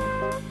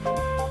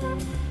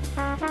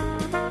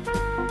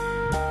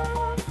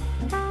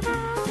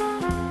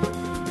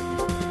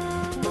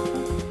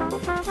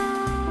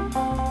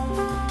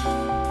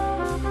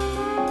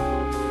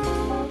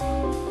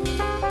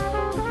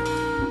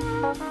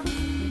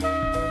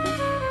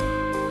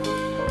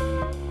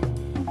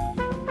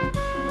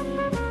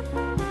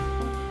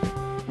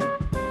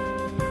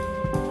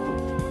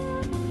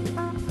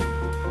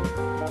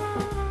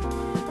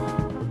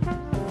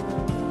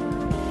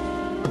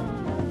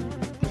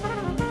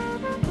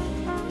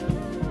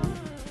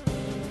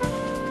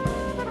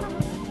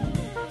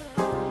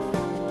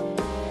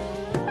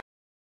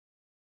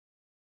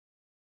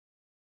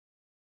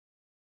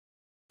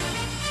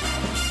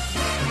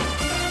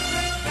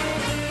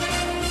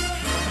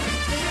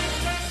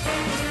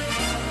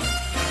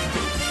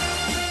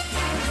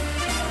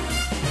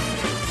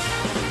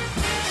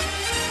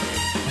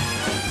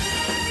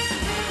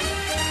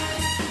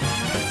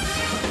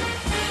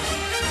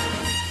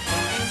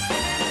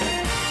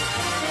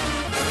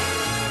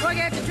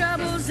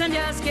 And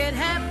just get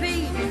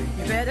happy.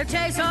 You better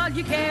chase all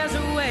your cares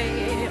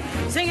away.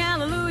 Sing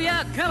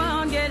hallelujah, come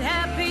on, get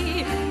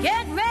happy.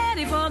 Get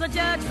ready for the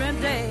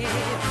judgment day.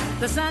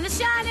 The sun is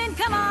shining,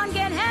 come on,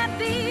 get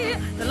happy.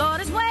 The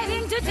Lord is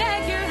waiting to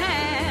take your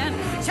hand.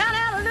 Shout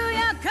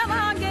hallelujah, come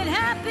on, get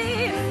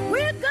happy.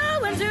 We're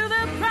going to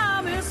the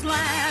promised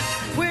land.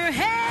 We're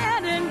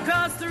heading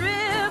across the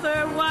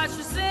river, wash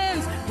your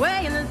sins,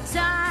 way in the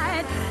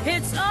tide.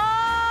 It's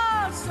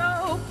all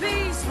so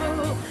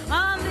peaceful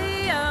on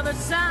the other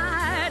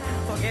side.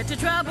 Forget your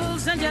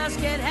troubles and just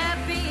get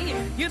happy.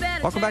 You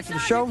better Welcome back to the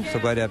show. So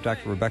glad to have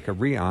Dr. Rebecca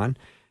Rhee on.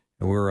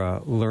 We're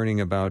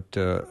learning about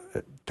a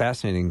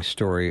fascinating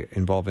story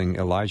involving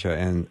Elijah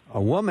and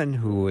a woman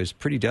who was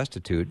pretty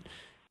destitute,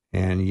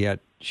 and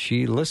yet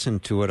she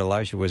listened to what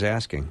Elijah was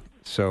asking.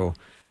 So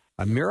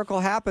a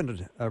miracle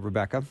happened,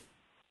 Rebecca.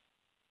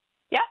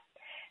 Yeah.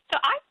 So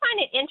I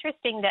find it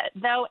interesting that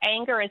though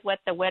anger is what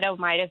the widow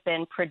might have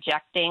been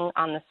projecting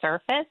on the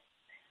surface,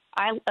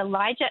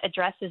 Elijah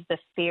addresses the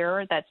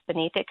fear that's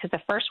beneath it, because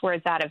the first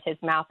words out of his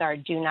mouth are,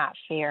 do not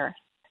fear.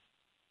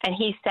 And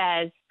he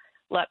says,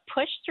 look,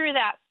 push through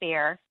that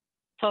fear,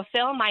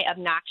 fulfill my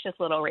obnoxious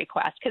little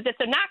request, because it's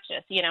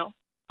obnoxious, you know.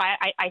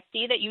 I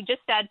see that you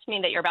just said to me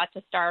that you're about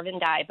to starve and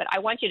die, but I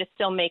want you to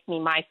still make me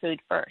my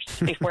food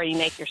first before you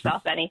make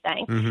yourself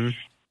anything. Mm-hmm.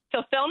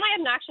 So fill my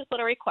obnoxious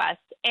little request,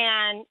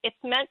 and it's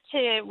meant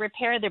to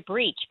repair the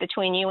breach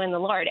between you and the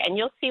Lord, and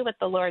you'll see what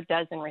the Lord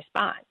does in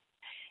response.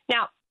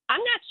 Now, I'm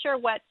not sure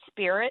what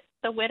spirit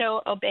the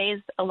widow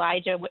obeys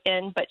Elijah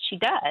in, but she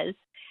does,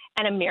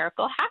 and a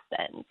miracle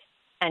happens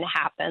and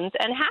happens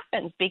and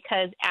happens,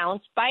 because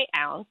ounce by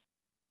ounce,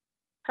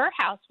 her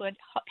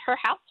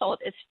household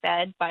is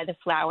fed by the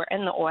flour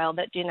and the oil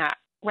that do not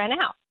run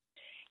out.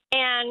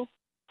 And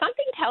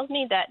something tells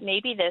me that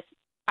maybe this,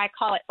 I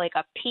call it like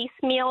a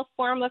piecemeal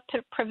form of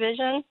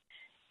provision,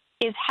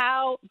 is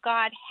how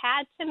God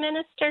had to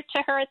minister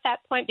to her at that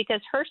point,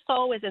 because her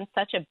soul was in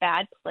such a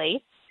bad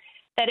place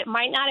that it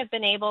might not have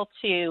been able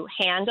to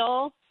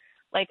handle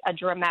like a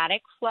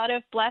dramatic flood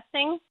of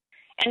blessing.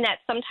 And that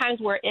sometimes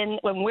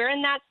when we're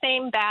in that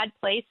same bad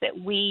place, that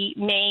we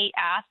may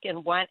ask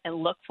and want and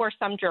look for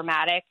some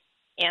dramatic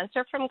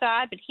answer from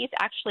God, but he's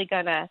actually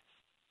going to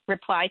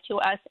reply to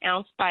us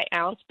ounce by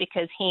ounce,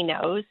 because he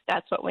knows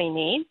that's what we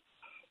need.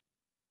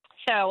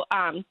 So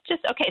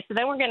so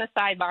then we're going to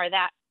sidebar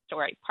that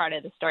part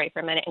of the story for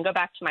a minute and go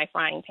back to my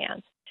frying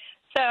pans.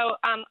 So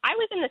I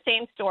was in the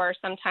same store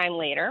sometime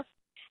later,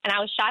 and I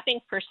was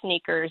shopping for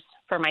sneakers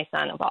for my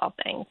son, of all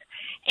things.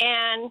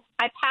 And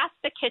I passed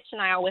the kitchen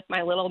aisle with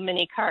my little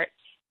mini cart,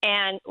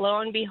 and lo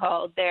and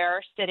behold,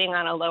 there, sitting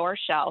on a lower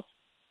shelf,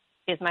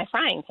 is my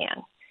frying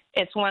pan.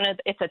 It's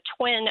a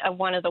twin of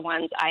one of the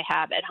ones I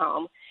have at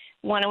home,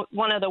 one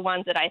of the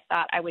ones that I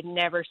thought I would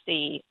never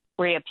see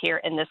reappear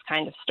in this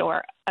kind of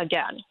store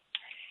again.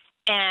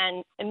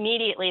 And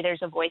immediately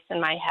there's a voice in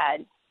my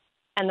head,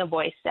 and the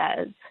voice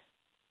says,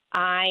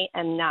 I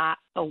am not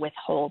a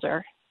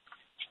withholder.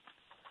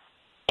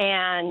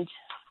 And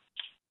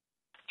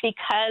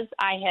because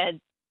I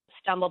had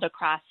stumbled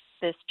across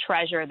this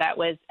treasure that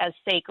was as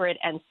sacred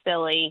and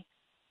silly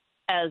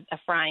as a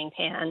frying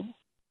pan,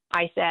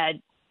 I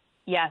said,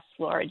 yes,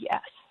 Lord,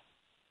 yes.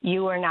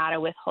 You are not a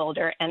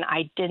withholder, and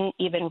I didn't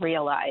even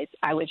realize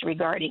I was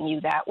regarding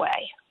you that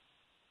way.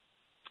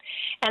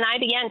 And I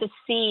began to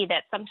see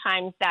that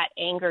sometimes that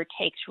anger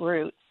takes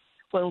root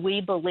when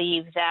we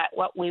believe that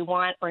what we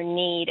want or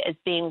need is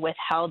being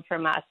withheld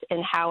from us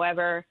in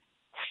however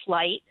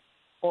slight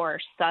or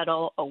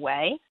subtle a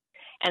way.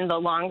 And the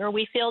longer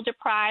we feel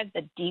deprived,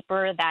 the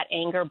deeper that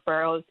anger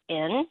burrows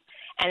in,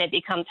 and it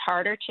becomes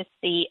harder to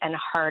see and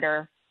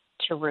harder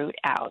to root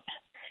out.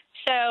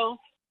 So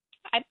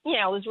I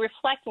was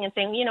reflecting and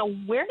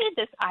saying, where did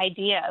this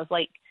idea of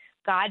like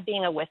God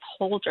being a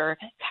withholder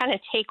kind of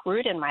take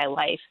root in my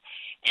life?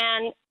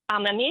 And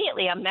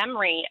immediately a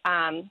memory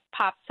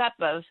pops up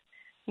of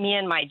me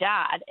and my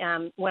dad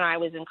when I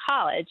was in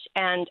college.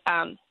 And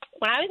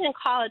when I was in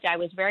college, I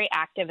was very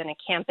active in a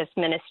campus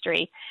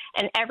ministry.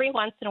 And every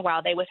once in a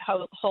while, they would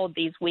hold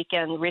these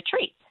weekend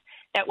retreats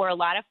that were a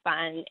lot of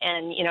fun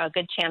and, a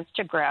good chance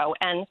to grow.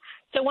 And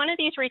so one of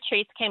these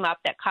retreats came up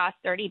that cost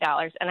 $30,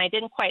 and I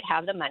didn't quite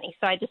have the money.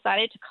 So I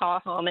decided to call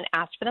home and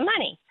ask for the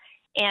money.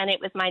 And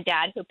it was my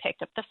dad who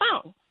picked up the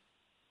phone.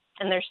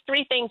 And there's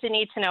 3 things you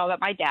need to know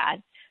about my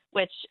dad,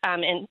 which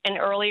in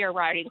earlier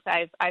writings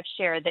I've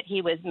shared that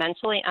he was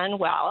mentally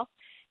unwell,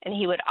 and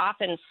he would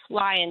often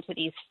fly into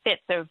these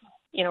fits of,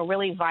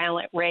 really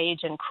violent rage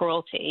and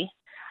cruelty.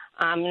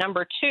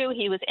 Number 2,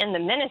 he was in the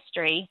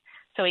ministry,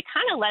 so he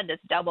kind of led this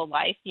double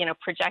life,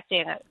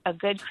 projecting a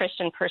good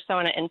Christian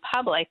persona in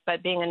public,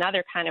 but being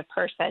another kind of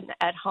person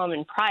at home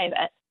in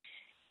private.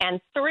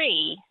 And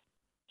 3,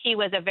 he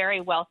was a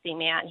very wealthy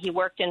man. He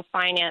worked in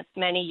finance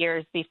many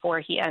years before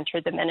he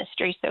entered the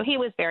ministry, so he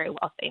was very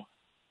wealthy.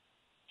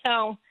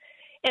 So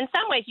in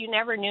some ways, you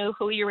never knew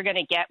who you were going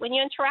to get when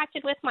you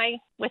interacted with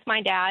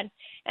my dad.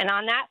 And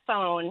on that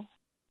phone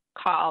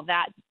call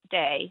that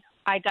day,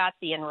 I got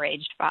the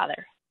enraged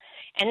father.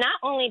 And not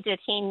only did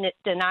he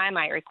deny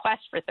my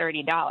request for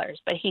 $30,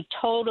 but he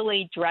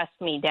totally dressed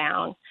me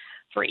down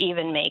for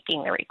even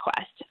making the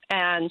request.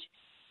 And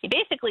he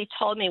basically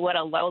told me what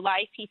a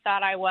lowlife he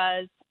thought I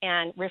was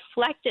and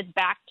reflected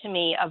back to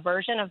me a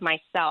version of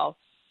myself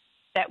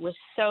that was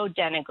so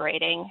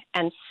denigrating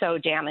and so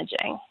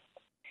damaging.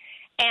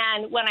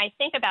 And when I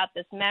think about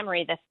this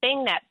memory, the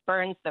thing that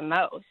burns the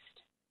most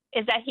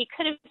is that he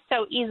could have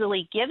so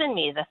easily given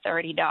me the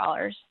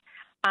 $30.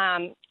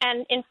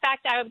 And in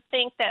fact, I would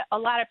think that a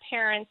lot of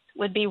parents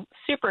would be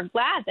super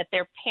glad that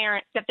their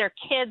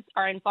kids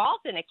are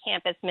involved in a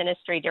campus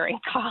ministry during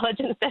college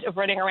instead of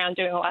running around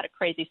doing a lot of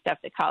crazy stuff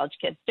that college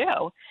kids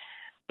do,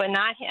 but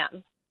not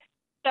him.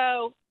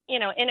 So,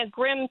 in a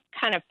grim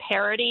kind of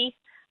parody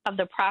of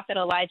the prophet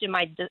Elijah,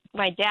 my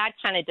dad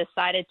kind of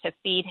decided to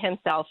feed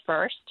himself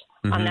first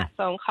on that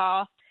phone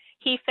call.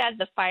 He fed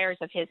the fires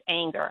of his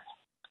anger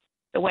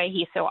the way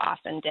he so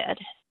often did.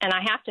 And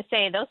I have to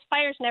say, those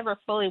fires never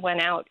fully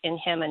went out in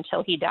him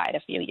until he died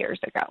a few years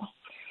ago.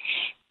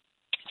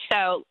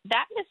 So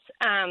that was,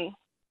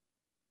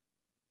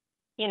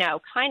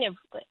 kind of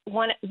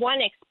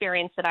one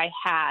experience that I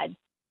had.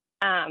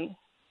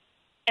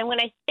 And when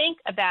I think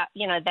about,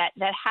 that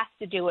has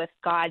to do with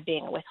God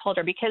being a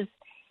withholder, because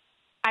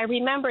I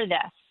remember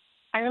this.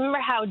 I remember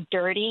how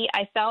dirty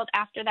I felt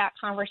after that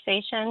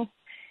conversation.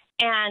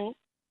 And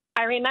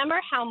I remember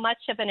how much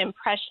of an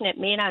impression it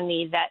made on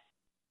me that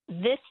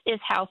this is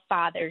how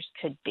fathers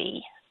could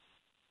be.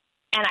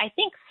 And I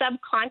think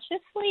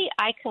subconsciously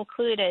I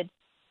concluded,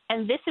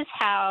 and this is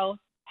how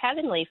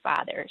heavenly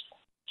fathers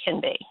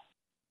can be.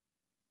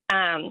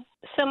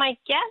 So my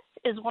guess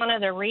is one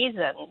of the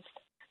reasons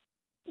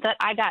that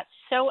I got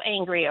so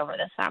angry over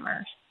the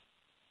summer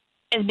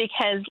is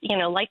because,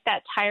 like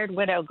that tired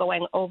widow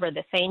going over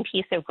the same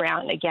piece of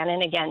ground again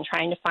and again,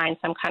 trying to find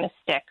some kind of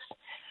sticks.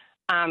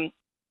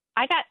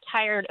 I got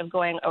tired of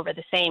going over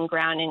the same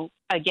ground and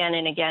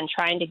again,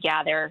 trying to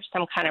gather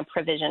some kind of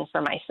provision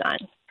for my son.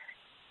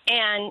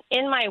 And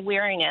in my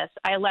weariness,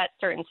 I let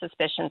certain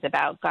suspicions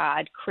about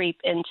God creep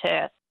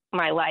into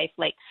my life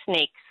like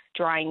snakes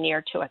drawing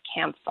near to a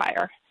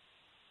campfire.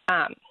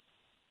 And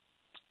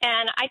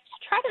I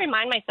try to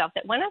remind myself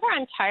that whenever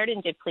I'm tired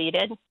and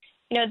depleted,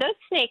 those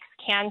snakes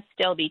can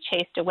still be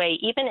chased away,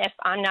 even if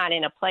I'm not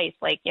in a place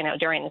like,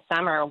 during the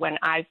summer when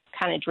I've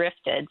kind of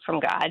drifted from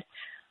God.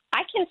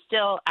 I can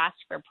still ask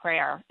for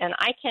prayer, and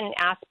I can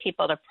ask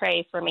people to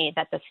pray for me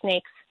that the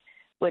snakes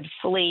would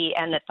flee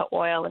and that the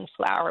oil and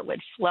flour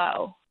would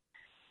flow.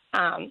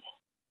 And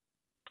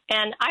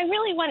I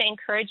really want to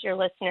encourage your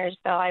listeners,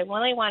 Bill. I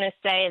really want to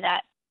say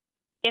that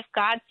if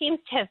God seems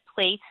to have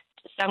placed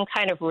some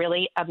kind of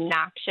really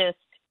obnoxious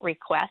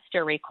request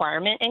or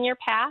requirement in your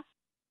path,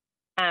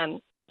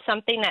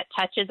 something that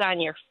touches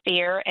on your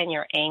fear and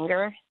your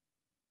anger,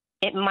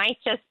 it might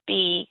just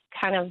be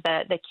kind of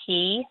the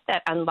key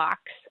that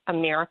unlocks a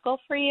miracle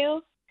for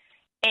you.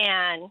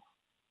 And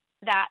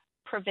that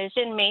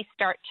provision may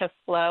start to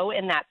flow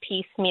in that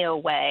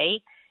piecemeal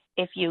way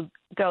if you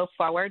go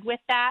forward with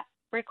that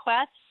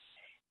request.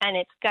 And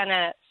it's going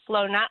to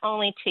flow not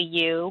only to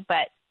you,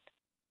 but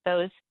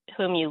those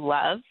whom you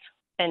love.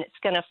 And it's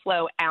going to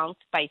flow ounce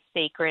by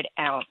sacred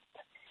ounce.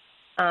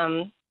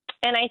 And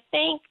I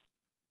think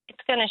it's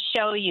going to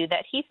show you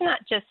that he's not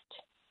just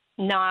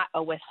not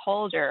a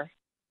withholder,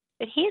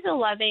 but he's a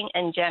loving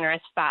and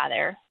generous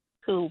father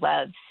who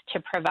loves to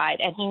provide,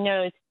 and he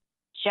knows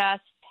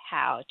just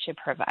how to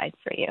provide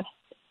for you.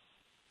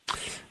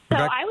 So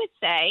I would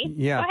say...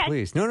 Yeah,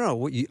 please.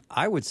 No.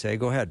 I would say,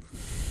 go ahead.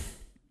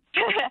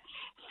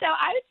 So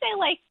I would say,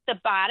 like, the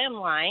bottom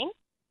line,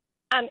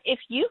 if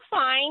you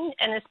find,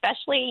 and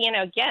especially,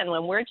 again,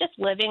 when we're just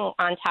living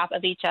on top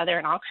of each other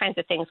and all kinds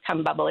of things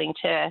come bubbling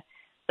to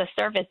the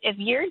surface, if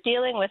you're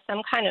dealing with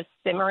some kind of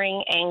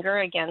simmering anger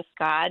against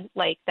God,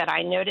 like that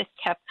I noticed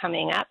kept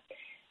coming up,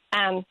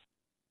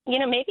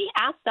 maybe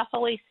ask the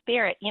Holy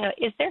Spirit,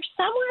 is there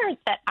somewhere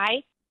that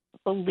I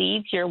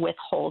believe you're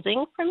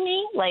withholding from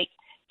me? Like,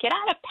 get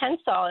out a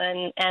pencil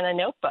and a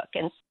notebook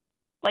and,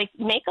 like,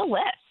 make a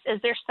list. Is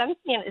there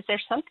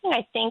something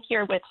I think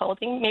you're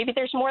withholding? Maybe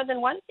there's more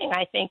than one thing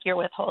I think you're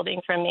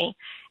withholding from me.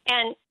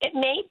 And it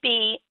may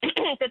be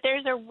that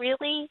there's a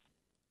really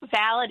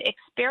valid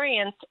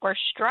experience or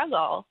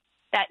struggle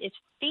that is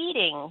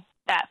feeding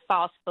that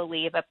false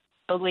belief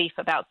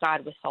about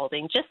God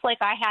withholding. Just like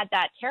I had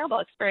that terrible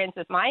experience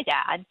with my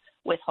dad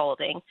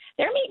withholding,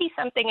 there may be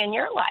something in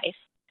your life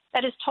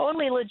that is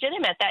totally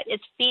legitimate that is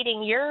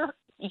feeding your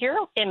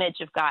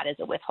image of God as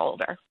a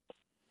withholder.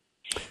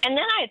 And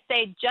then I'd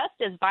say just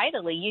as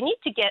vitally, you need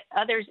to get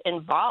others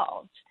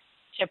involved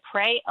to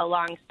pray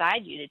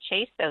alongside you to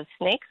chase those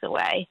snakes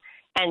away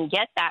and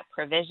get that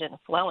provision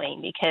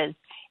flowing, because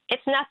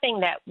it's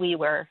nothing that we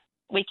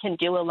can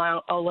do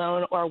alone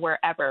or we're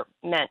ever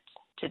meant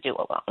to do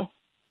alone.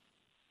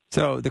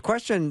 So the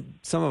question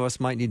some of us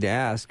might need to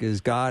ask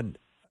is, God,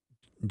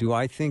 do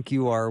I think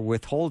you are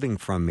withholding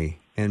from me?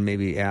 And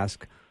maybe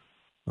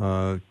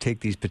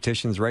take these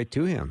petitions right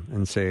to him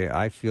and say,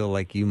 I feel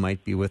like you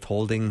might be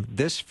withholding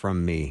this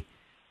from me.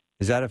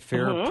 Is that a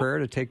fair prayer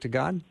to take to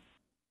God?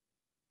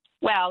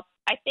 Well,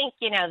 I think,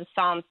 the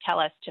Psalms tell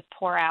us to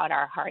pour out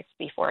our hearts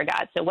before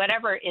God. So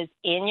whatever is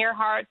in your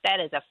heart, that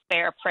is a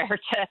fair prayer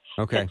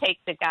to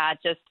take to God,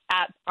 just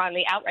on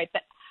the outright.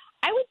 But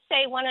I would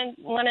say one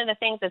of the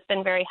things that's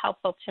been very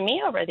helpful to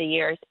me over the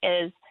years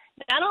is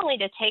not only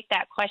to take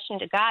that question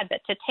to God,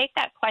 but to take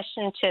that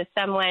question to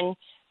someone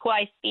who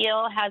I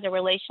feel has a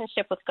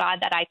relationship with God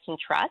that I can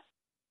trust,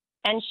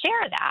 and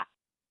share that.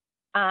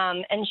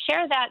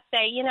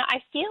 Say,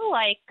 I feel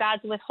like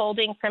God's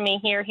withholding from me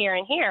here, here,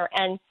 and here.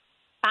 And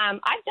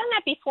I've done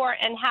that before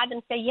and had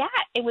them say, yeah,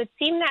 it would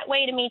seem that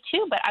way to me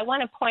too, but I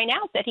want to point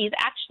out that he's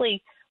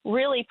actually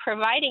really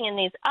providing in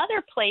these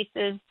other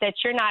places that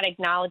you're not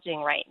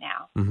acknowledging right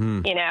now.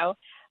 Mm-hmm.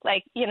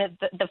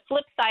 The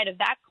flip side of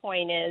that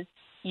coin is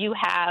you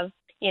have,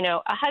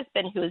 a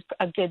husband who's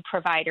a good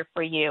provider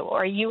for you,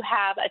 or you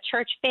have a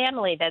church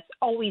family that's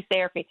always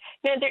there for you.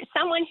 There's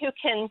someone who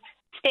can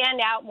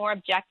stand out more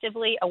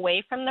objectively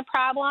away from the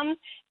problem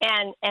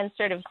and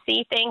sort of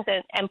see things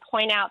and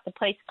point out the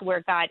places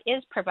where God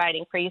is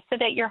providing for you, so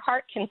that your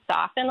heart can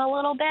soften a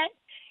little bit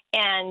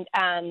and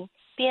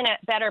be in a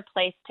better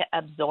place to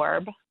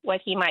absorb what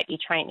he might be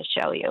trying to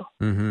show you.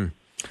 Mm-hmm.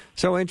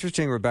 So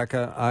interesting,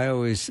 Rebecca. I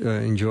always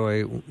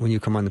enjoy when you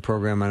come on the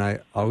program, and I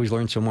always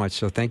learn so much.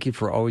 So thank you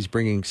for always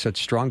bringing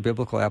such strong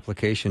biblical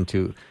application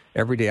to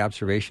everyday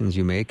observations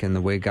you make, and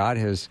the way God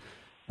has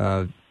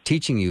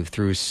teaching you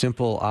through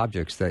simple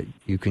objects that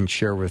you can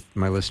share with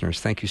my listeners.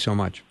 Thank you so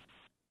much.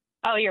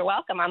 Oh, you're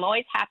welcome. I'm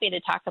always happy to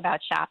talk about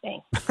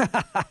shopping.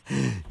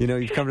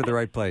 You've come to the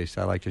right place.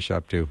 I like to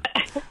shop too.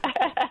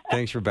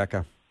 Thanks,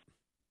 Rebecca.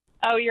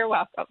 Oh, you're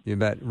welcome. You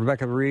bet.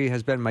 Rebecca Ree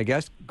has been my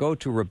guest. Go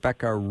to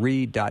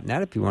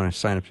RebeccaRee.net if you want to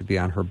sign up to be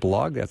on her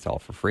blog. That's all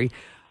for free.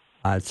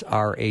 It's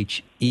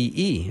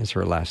R-H-E-E is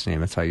her last name.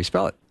 That's how you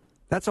spell it.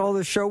 That's all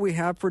the show we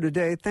have for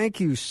today. Thank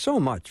you so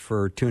much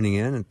for tuning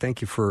in, and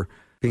thank you for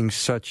being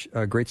such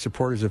great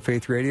supporters of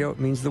Faith Radio. It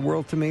means the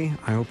world to me.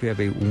 I hope you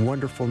have a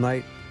wonderful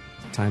night.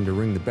 It's time to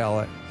ring the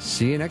bell.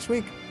 See you next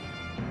week.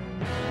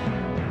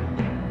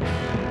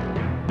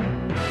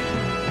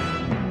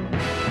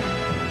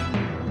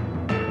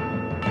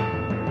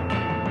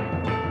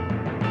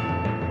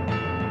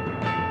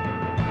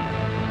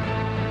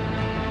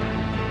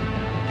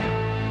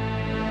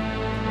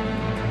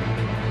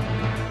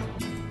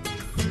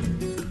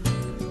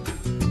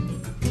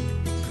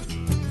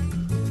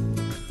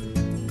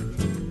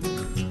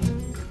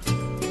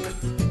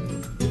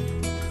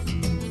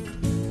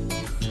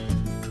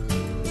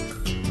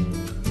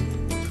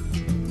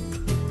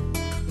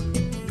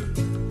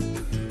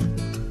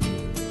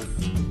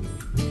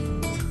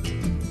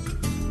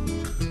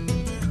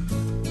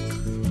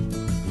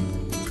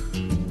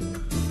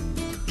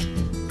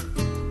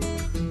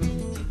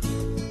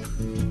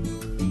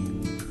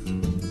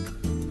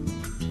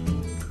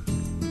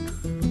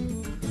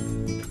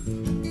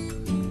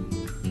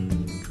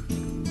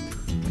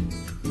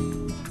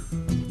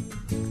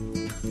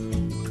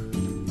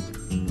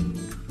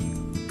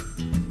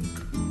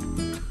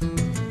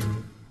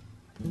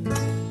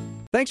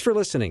 Thanks for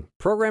listening.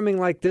 Programming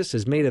like this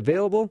is made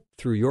available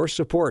through your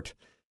support.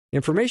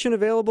 Information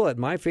available at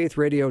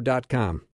myfaithradio.com.